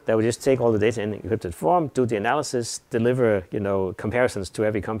 that would just take all the data in encrypted form, do the analysis, deliver comparisons to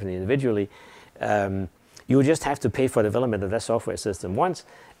every company individually. You would just have to pay for development of that software system once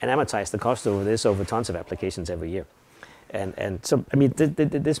and amortize the cost over tons of applications every year. And so, I mean,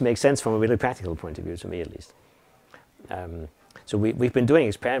 this makes sense from a really practical point of view, to me at least. So we've been doing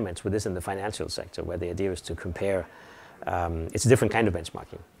experiments with this in the financial sector, where the idea is to compare, it's a different kind of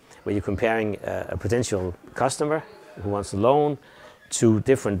benchmarking, where you're comparing a potential customer who wants a loan to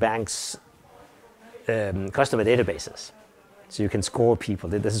different banks' customer databases. So you can score people.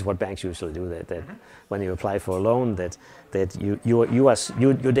 This is what banks usually do, that when you apply for a loan, that your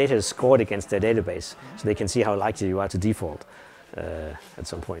data is scored against their database, so they can see how likely you are to default at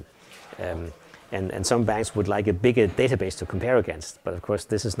some point. And some banks would like a bigger database to compare against, but of course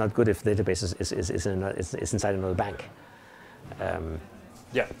this is not good if the database is inside another bank.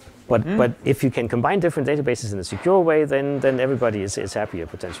 Yeah. But if you can combine different databases in a secure way, then everybody is happier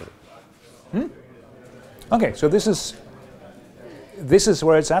potentially. Okay, so this is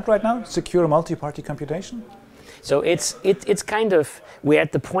where it's at right now, secure multi-party computation? So it's kind of, we're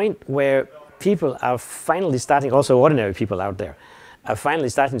at the point where people are finally starting, also ordinary people out there, are finally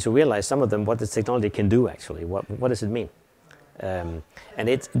starting to realize, some of them, what this technology can do actually. What does it mean? And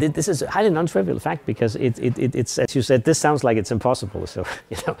this is a highly non-trivial fact, because it's, as you said, this sounds like it's impossible. So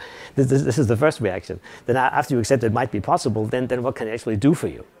this is the first reaction. Then after you accept it might be possible, then what can it actually do for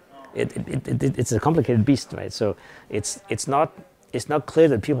you? It's a complicated beast, right? So it's not clear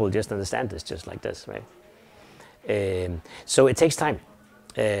that people will just understand this just like this, right? So it takes time,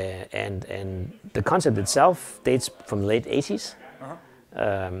 and the concept itself dates from the late 80s.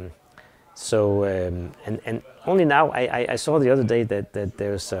 So and only now I saw the other day that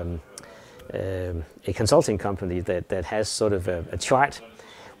there's a consulting company that has sort of a chart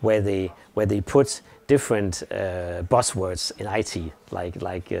where they put different buzzwords in IT, like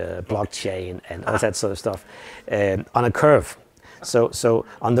blockchain and all that sort of stuff, on a curve. So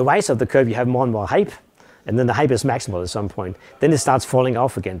on the rise of the curve, you have more and more hype, and then the hype is maximal at some point. Then it starts falling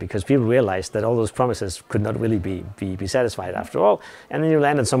off again, because people realize that all those promises could not really be satisfied after all, and then you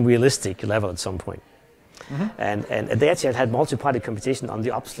land on some realistic level at some point. And they actually had multi-party computation on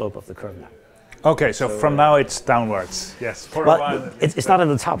the upslope of the curve now. Okay, so from now it's downwards. Yes. For well, a while. It's not on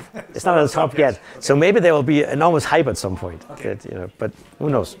the top. It's not on the top yet. So maybe there will be enormous hype at some point. Okay. But who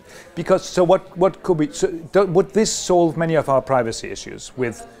knows? Because so what could be? So would this solve many of our privacy issues?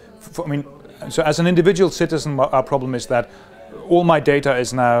 So as an individual citizen, our problem is that all my data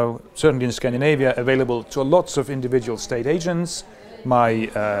is now, certainly in Scandinavia, available to lots of individual state agents.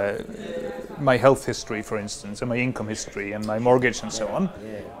 My health history, for instance, and my income history, and my mortgage, and so on,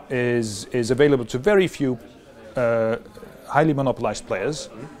 is available to very few highly monopolized players,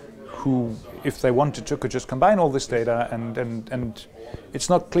 who, if they wanted to, could just combine all this data, and it's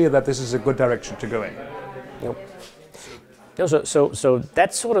not clear that this is a good direction to go in. Nope. No, so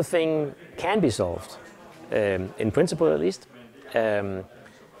that sort of thing can be solved, in principle at least,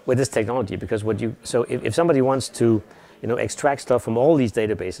 with this technology, because if somebody wants to extract stuff from all these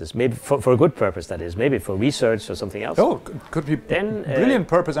databases, maybe for a good purpose, that is, maybe for research or something else. Oh, could be then, brilliant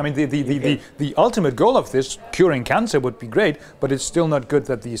purpose. I mean, the ultimate goal of this, curing cancer, would be great, but it's still not good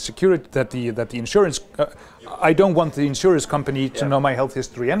that the security, that the insurance. I don't want the insurance company to know my health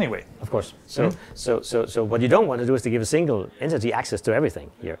history anyway. Of course. So what you don't want to do is to give a single entity access to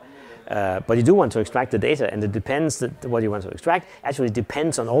everything here. But you do want to extract the data, and it depends that what you want to extract actually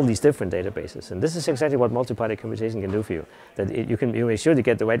depends on all these different databases. And this is exactly what multi-party computation can do for you. That you make sure to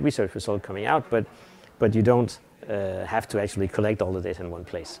get the right research result coming out, but you don't have to actually collect all the data in one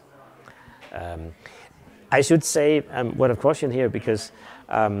place. I should say word of caution here, because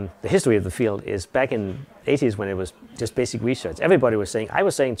the history of the field is back in the 80s when it was just basic research. Everybody was saying, I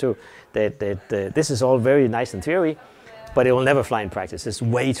was saying too, that this is all very nice in theory, but it will never fly in practice. It's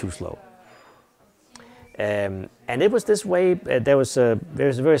way too slow. And it was this way. There was a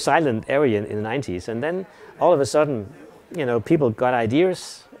very silent area in the 90s, and then all of a sudden, people got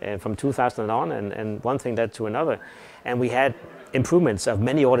ideas from 2000 on, and one thing led to another, and we had improvements of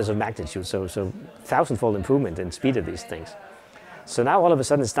many orders of magnitude. So thousandfold improvement in speed of these things. So now all of a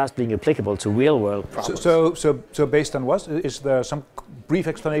sudden it starts being applicable to real-world problems. So based on what? Is there some brief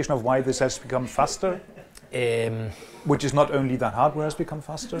explanation of why this has become faster? Which is not only that hardware has become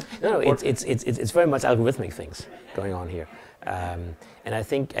faster? No, it's very much algorithmic things going on here, and I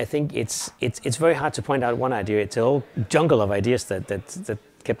think it's very hard to point out one idea. It's a whole jungle of ideas that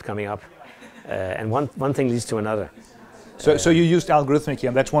kept coming up, and one thing leads to another. So you used algorithmic here,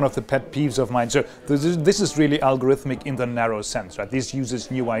 and that's one of the pet peeves of mine. So this is really algorithmic in the narrow sense, right? This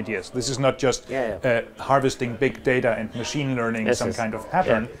uses new ideas. This is not just harvesting big data and machine learning some kind of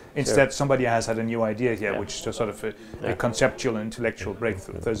pattern. Yeah, instead, somebody has had a new idea here, which is sort of a conceptual and intellectual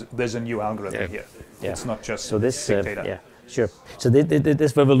breakthrough. There's a new algorithm here. Yeah. It's not just big data. Yeah, sure. So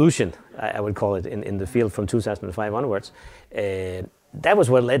this revolution, I would call it, in the field from 2005 onwards, that was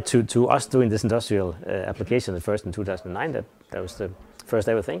what led to us doing this industrial application at first in 2009. That was the first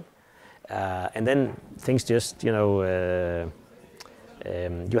ever thing, and then things just you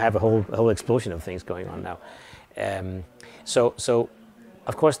have a whole explosion of things going on now. So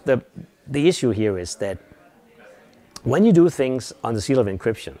of course the issue here is that when you do things on the seal of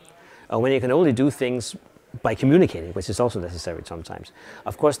encryption, or when you can only do things by communicating, which is also necessary sometimes,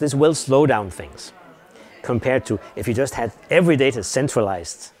 of course this will slow down things, compared to if you just had every data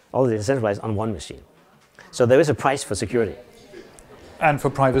centralized, all the data centralized on one machine. So there is a price for security. And for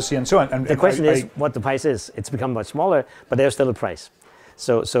privacy and so on. And the question is what the price is. It's become much smaller, but there's still a price.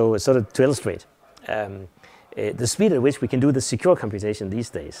 So sort of to illustrate, the speed at which we can do the secure computation these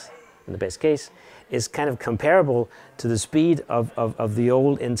days, in the best case, is kind of comparable to the speed of the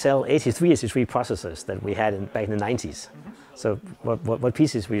old Intel 83 processors that we had back in the 90s. So what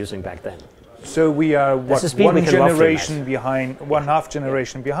PCs were using back then. So we are one generation behind, half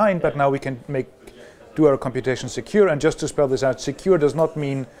generation behind, but now we can do our computation secure. And just to spell this out, secure does not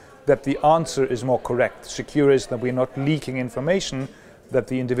mean that the answer is more correct. Secure is that we're not leaking information that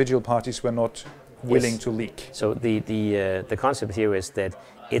the individual parties were not willing to leak. So the concept here is that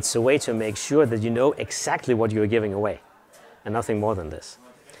it's a way to make sure that you know exactly what you're giving away, and nothing more than this.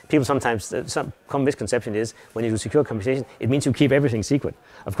 People sometimes, some common misconception is when you do secure computation, it means you keep everything secret.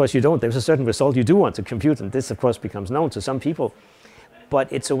 Of course you don't. There's a certain result you do want to compute, and this of course becomes known to some people.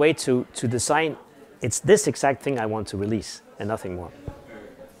 But it's a way to design, it's this exact thing I want to release, and nothing more.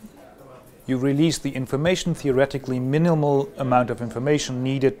 You release the information, theoretically minimal amount of information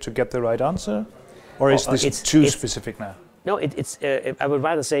needed to get the right answer? Or is this too specific now? No, I would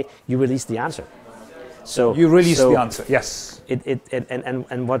rather say you release the answer. So you release the answer, yes.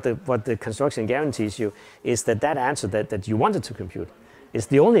 And what the construction guarantees you is that answer that you wanted to compute is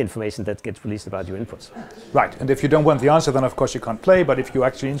the only information that gets released about your inputs. Right, and if you don't want the answer, then of course you can't play, but if you're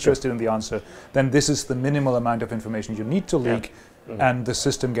actually interested in the answer, then this is the minimal amount of information you need to leak, and the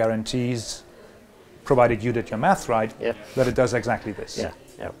system guarantees, provided you did your math right, that it does exactly this.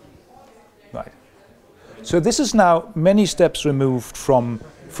 Yeah. Right. So this is now many steps removed from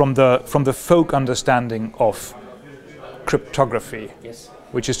the folk understanding of cryptography,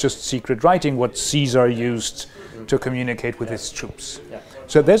 which is just secret writing, what Caesar used to communicate with his troops.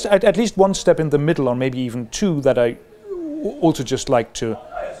 So there's at least one step in the middle, or maybe even two, that I also just like to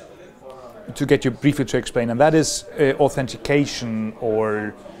get you briefly to explain, and that is authentication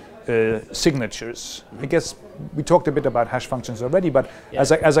or signatures. I guess we talked a bit about hash functions already, but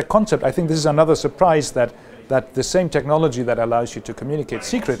as a concept, I think this is another surprise that the same technology that allows you to communicate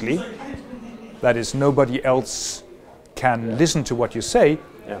secretly, that is nobody else can listen to what you say,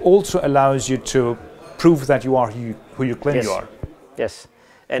 also allows you to prove that you are who you claim you are. Yes,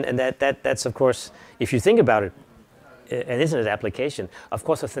 and that's of course, if you think about it, an internet application, of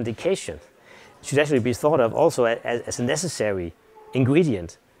course authentication should actually be thought of also as a necessary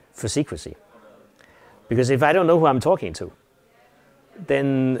ingredient for secrecy. Because if I don't know who I'm talking to,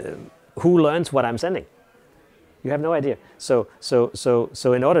 then who learns what I'm sending? You have no idea. So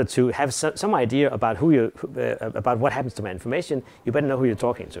in order to have some idea about about what happens to my information, you better know who you're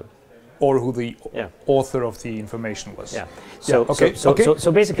talking to, or who the author of the information was. Yeah. So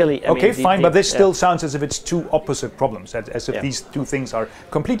basically, fine. But this still sounds as if it's two opposite problems, as if these two things are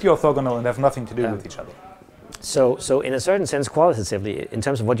completely orthogonal and have nothing to do with each other. So in a certain sense, qualitatively, in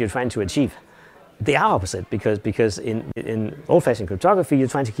terms of what you're trying to achieve, they are opposite, because in old-fashioned cryptography, you're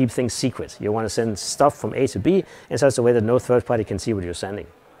trying to keep things secret. You want to send stuff from A to B in such a way that no third party can see what you're sending.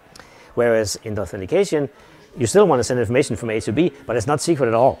 Whereas in authentication, you still want to send information from A to B, but it's not secret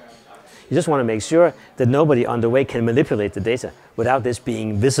at all. You just want to make sure that nobody on the way can manipulate the data without this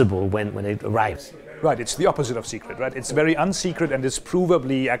being visible when it arrives. Right, it's the opposite of secret, right? It's very unsecret and it's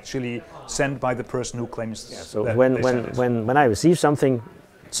provably actually sent by the person who claims. Yeah, so when I receive something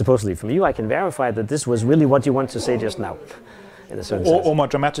supposedly from you, I can verify that this was really what you want to say just now. In a certain sense. Or more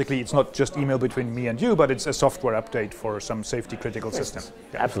dramatically, it's not just email between me and you, but it's a software update for some safety critical system.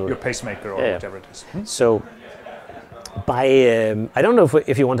 Yeah, absolutely. Your pacemaker or whatever it is. So by, I don't know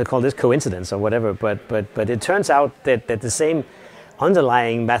if you want to call this coincidence or whatever, but it turns out that the same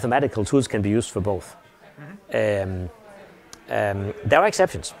underlying mathematical tools can be used for both. There are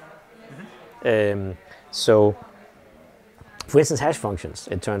exceptions. So, for instance, hash functions,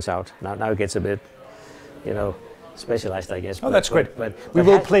 it turns out. Now it gets a bit, specialized, I guess. Oh, that's great. But we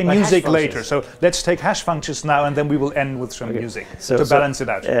will play music later. So let's take hash functions now, and then we will end with some music to balance it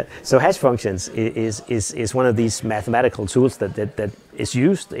out. So hash functions is one of these mathematical tools that is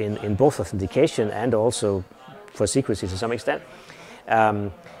used in both authentication and also for secrecy to some extent.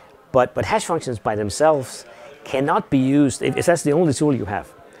 But hash functions by themselves cannot be used, if that's the only tool you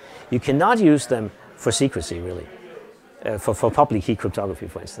have. You cannot use them for secrecy, really. For public key cryptography,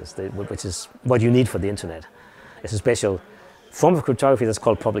 for instance, which is what you need for the internet. It's a special form of cryptography that's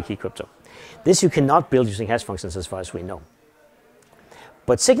called public key crypto. This you cannot build using hash functions as far as we know.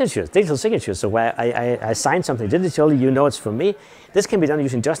 But signatures, digital signatures, so where I sign something digitally, you know it's from me, this can be done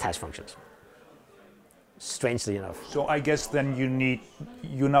using just hash functions. Strangely enough. So I guess then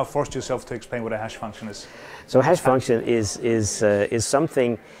you now forced yourself to explain what a hash function is. So hash function is a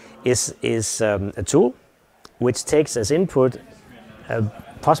tool which takes as input a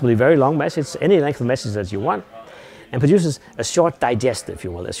possibly very long message, any length of message that you want, and produces a short digest, if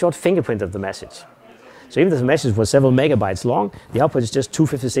you will, a short fingerprint of the message. So even if the message was several megabytes long, the output is just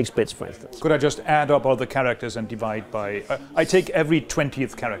 256 bits, for instance. Could I just add up all the characters and divide by... I take every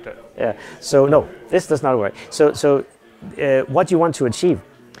 20th character. Yeah. So no, this does not work. So what you want to achieve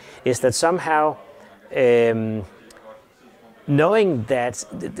is that somehow knowing that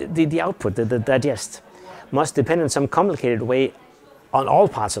the output, the digest, must depend in some complicated way on all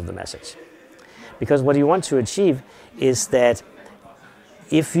parts of the message. Because what you want to achieve is that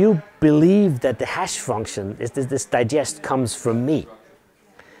if you believe that the hash function, this digest comes from me,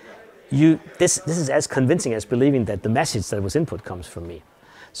 this is as convincing as believing that the message that was input comes from me.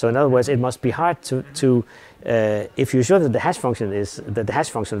 So in other words, it must be hard to if you're sure that the hash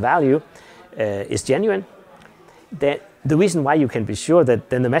function value is genuine, that the reason why you can be sure that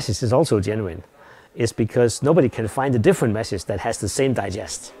then the message is also genuine is because nobody can find a different message that has the same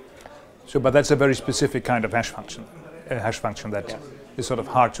digest. So, but that's a very specific kind of hash function. A hash function that is sort of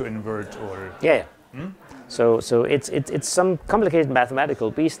hard to invert or... Yeah. So it's some complicated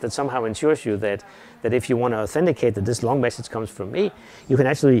mathematical beast that somehow ensures you that if you want to authenticate that this long message comes from me, you can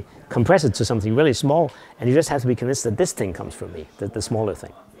actually compress it to something really small, and you just have to be convinced that this thing comes from me, the smaller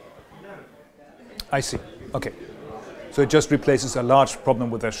thing. I see. Okay. So it just replaces a large problem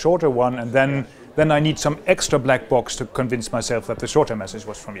with a shorter one, and then I need some extra black box to convince myself that the shorter message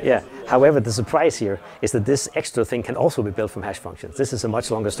was from you. Yeah. However, the surprise here is that this extra thing can also be built from hash functions. This is a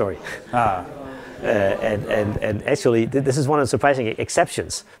much longer story. And actually, this is one of the surprising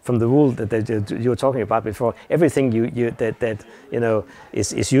exceptions from the rule that you were talking about before. Everything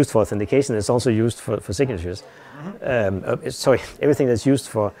is used for authentication is also used for signatures. Everything that's used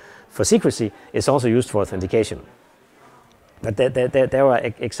for secrecy is also used for authentication. But there are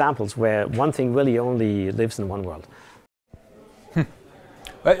examples where one thing really only lives in one world.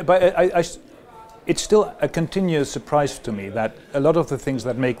 But it's still a continuous surprise to me that a lot of the things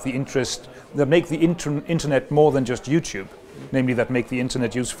that make the internet more than just YouTube, namely that make the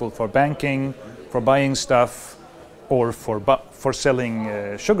internet useful for banking, for buying stuff, or for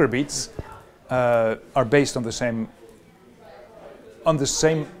selling sugar beets, are based on the same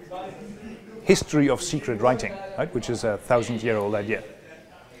history of secret writing, right? Which is a 1,000-year-old idea.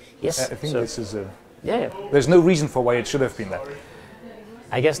 Yes. I think this is a... Yeah. There's no reason for why it should have been that.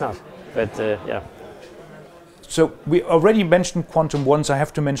 I guess not, but yeah. So we already mentioned quantum once. I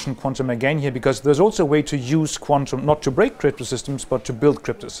have to mention quantum again here because there's also a way to use quantum not to break crypto systems but to build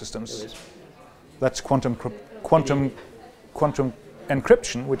crypto systems. That's quantum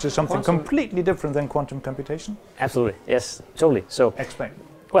encryption, which is something completely different than quantum computation. Absolutely, yes, totally. So explain.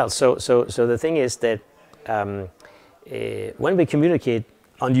 Well, so the thing is that when we communicate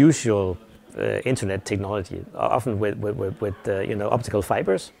unusual internet technology, often with optical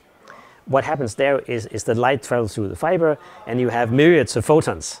fibers, what happens there is that light travels through the fiber, and you have myriads of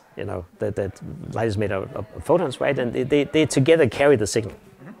photons. That light is made of photons, right? And they together carry the signal.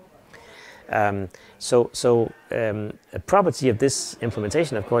 A property of this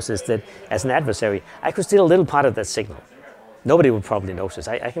implementation, of course, is that as an adversary, I could steal a little part of that signal. Nobody would probably notice.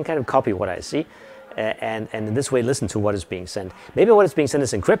 I can kind of copy what I see, and in this way listen to what is being sent. Maybe what is being sent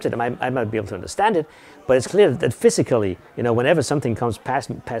is encrypted, and I might be able to understand it, but it's clear that physically, whenever something comes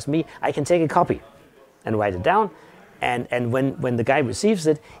past me, I can take a copy and write it down, and when the guy receives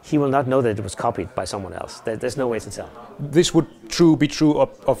it, he will not know that it was copied by someone else. There's no way to tell. This would be true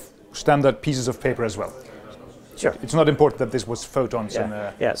of standard pieces of paper as well. Sure. It's not important that this was photons on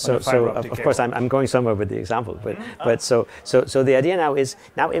a fiber optic of course I'm going somewhere with the example, but so the idea now is,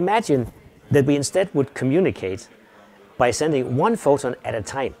 imagine that we instead would communicate by sending one photon at a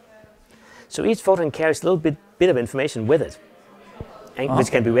time. So each photon carries a little bit of information with it, and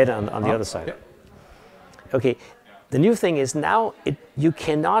which can be read on the other side. Yeah. Okay, the new thing is now you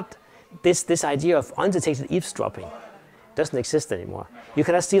cannot, this idea of undetected eavesdropping doesn't exist anymore. You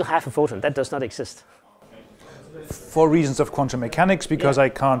cannot steal half a photon, that does not exist. For reasons of quantum mechanics, because I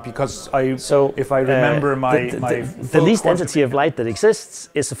can't, if I remember the least entity of light that exists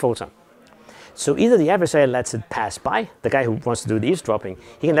is a photon. So either the adversary lets it pass by, the guy who wants to do the eavesdropping,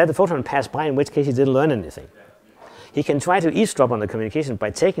 he can let the photon pass by, in which case he didn't learn anything. He can try to eavesdrop on the communication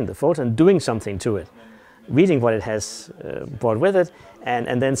by taking the photon, doing something to it, reading what it has brought with it,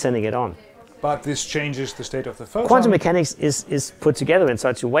 and then sending it on. But this changes the state of the photon. Quantum mechanics is put together in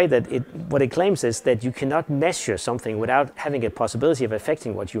such a way that what it claims is that you cannot measure something without having a possibility of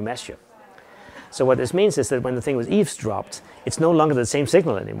affecting what you measure. So what this means is that when the thing was eavesdropped, it's no longer the same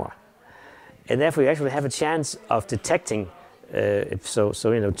signal anymore. And therefore you actually have a chance of detecting,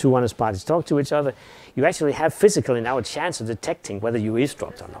 two honest parties talk to each other, you actually have physically now a chance of detecting whether you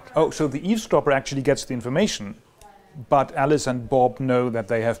eavesdropped or not. Oh, so the eavesdropper actually gets the information, but Alice and Bob know that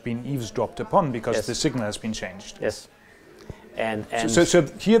they have been eavesdropped upon because the signal has been changed. Yes. And so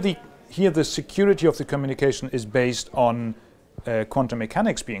here the security of the communication is based on quantum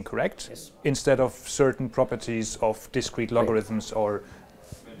mechanics being correct, instead of certain properties of discrete logarithms or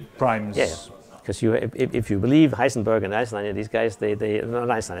primes. Yeah. Because if you believe Heisenberg and Einstein and these guys, they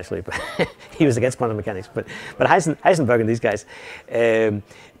not Einstein actually, but he was against quantum mechanics. But Heisenberg and these guys, if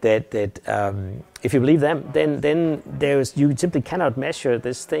you believe them, then you simply cannot measure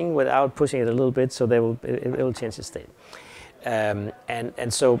this thing without pushing it a little bit, so it will change its state. And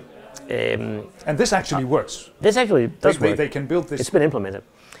this actually works. This actually does work. They can build this. It's been implemented.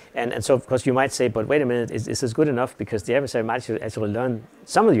 And so, of course, you might say, but wait a minute, is this good enough? Because the adversary might actually learn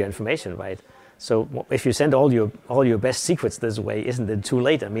some of your information, right? So if you send all your best secrets this way, isn't it too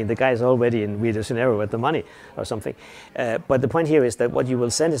late? I mean, the guy's already in Rio de Janeiro with the money or something. But the point here is that what you will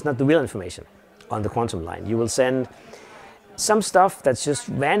send is not the real information on the quantum line. You will send some stuff that's just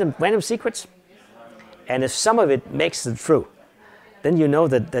random secrets. And if some of it makes it through, then you know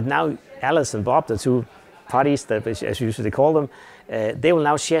that now Alice and Bob, the two parties, that as you usually call them, they will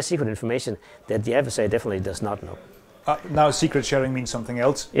now share secret information that the adversary definitely does not know. Now secret sharing means something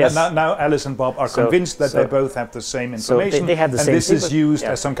else. Yes. Now Alice and Bob are convinced that they both have the same information, they have the same this secret. Is used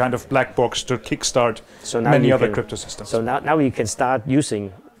as some kind of black box to kickstart many other crypto systems. So now you can start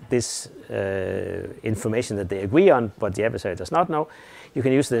using this information that they agree on, but the adversary does not know. You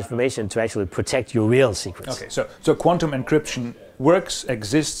can use the information to actually protect your real secrets. Okay, so quantum encryption works,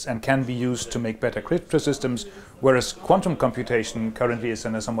 exists, and can be used to make better crypto systems, whereas quantum computation currently is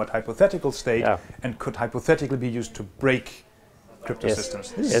in a somewhat hypothetical state and could hypothetically be used to break crypto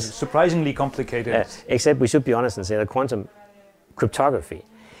systems. This is surprisingly complicated. Except we should be honest and say that quantum cryptography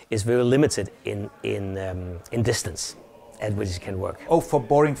is very limited in distance at which it can work. Oh, for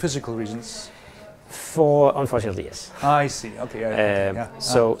boring physical reasons? Unfortunately, yes. I see. Okay.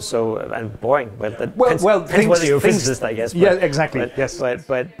 So and boring. Well, depends things, whether you're a physicist, I guess. Yeah, exactly.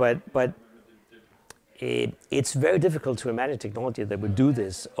 But it's very difficult to imagine technology that would do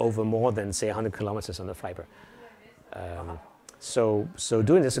this over more than say 100 kilometers on the fiber. So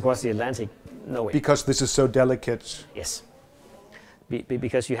doing this across the Atlantic, no way. Because this is so delicate. Yes.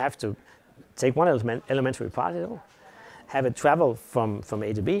 Because you have to take one elementary particle, have it travel from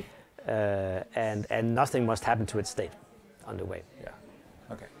A to B, and nothing must happen to its state on the way. Yeah.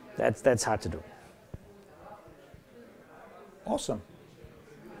 Okay. That's hard to do. Awesome.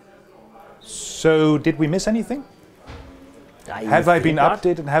 So, did we miss anything? Have I been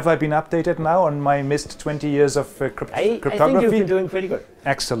updated? Have I been updated now on my missed 20 years of cryptography? I think you've been doing pretty good.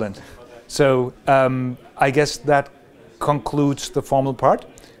 Excellent. So, I guess that concludes the formal part.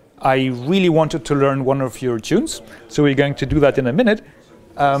 I really wanted to learn one of your tunes, so we're going to do that in a minute.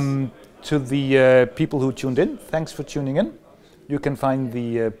 To the people who tuned in, thanks for tuning in. You can find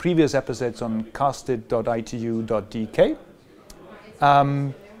the previous episodes on casted.itu.dk.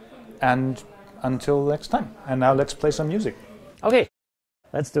 And until next time. And now let's play some music. Okay,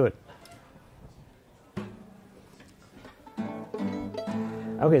 let's do it.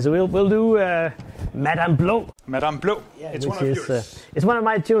 Okay, so we'll do Madame Blå. Madame Blå. Yeah, it's one of yours. It's one of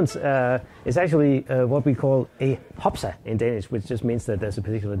my tunes. It's actually what we call a hopsa in Danish, which just means that there's a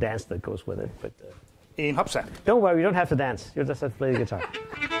particular dance that goes with it. But in hopsa. Don't worry, you don't have to dance. You just have to play the guitar.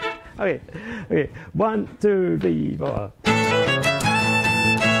 Okay. 1, 2, 3, 4.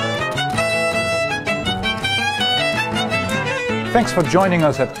 Thanks for joining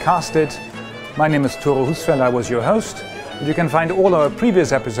us at Casted. My name is Tore Husfeldt. I was your host. You can find all our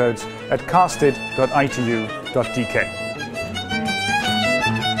previous episodes at casted.itu.dk.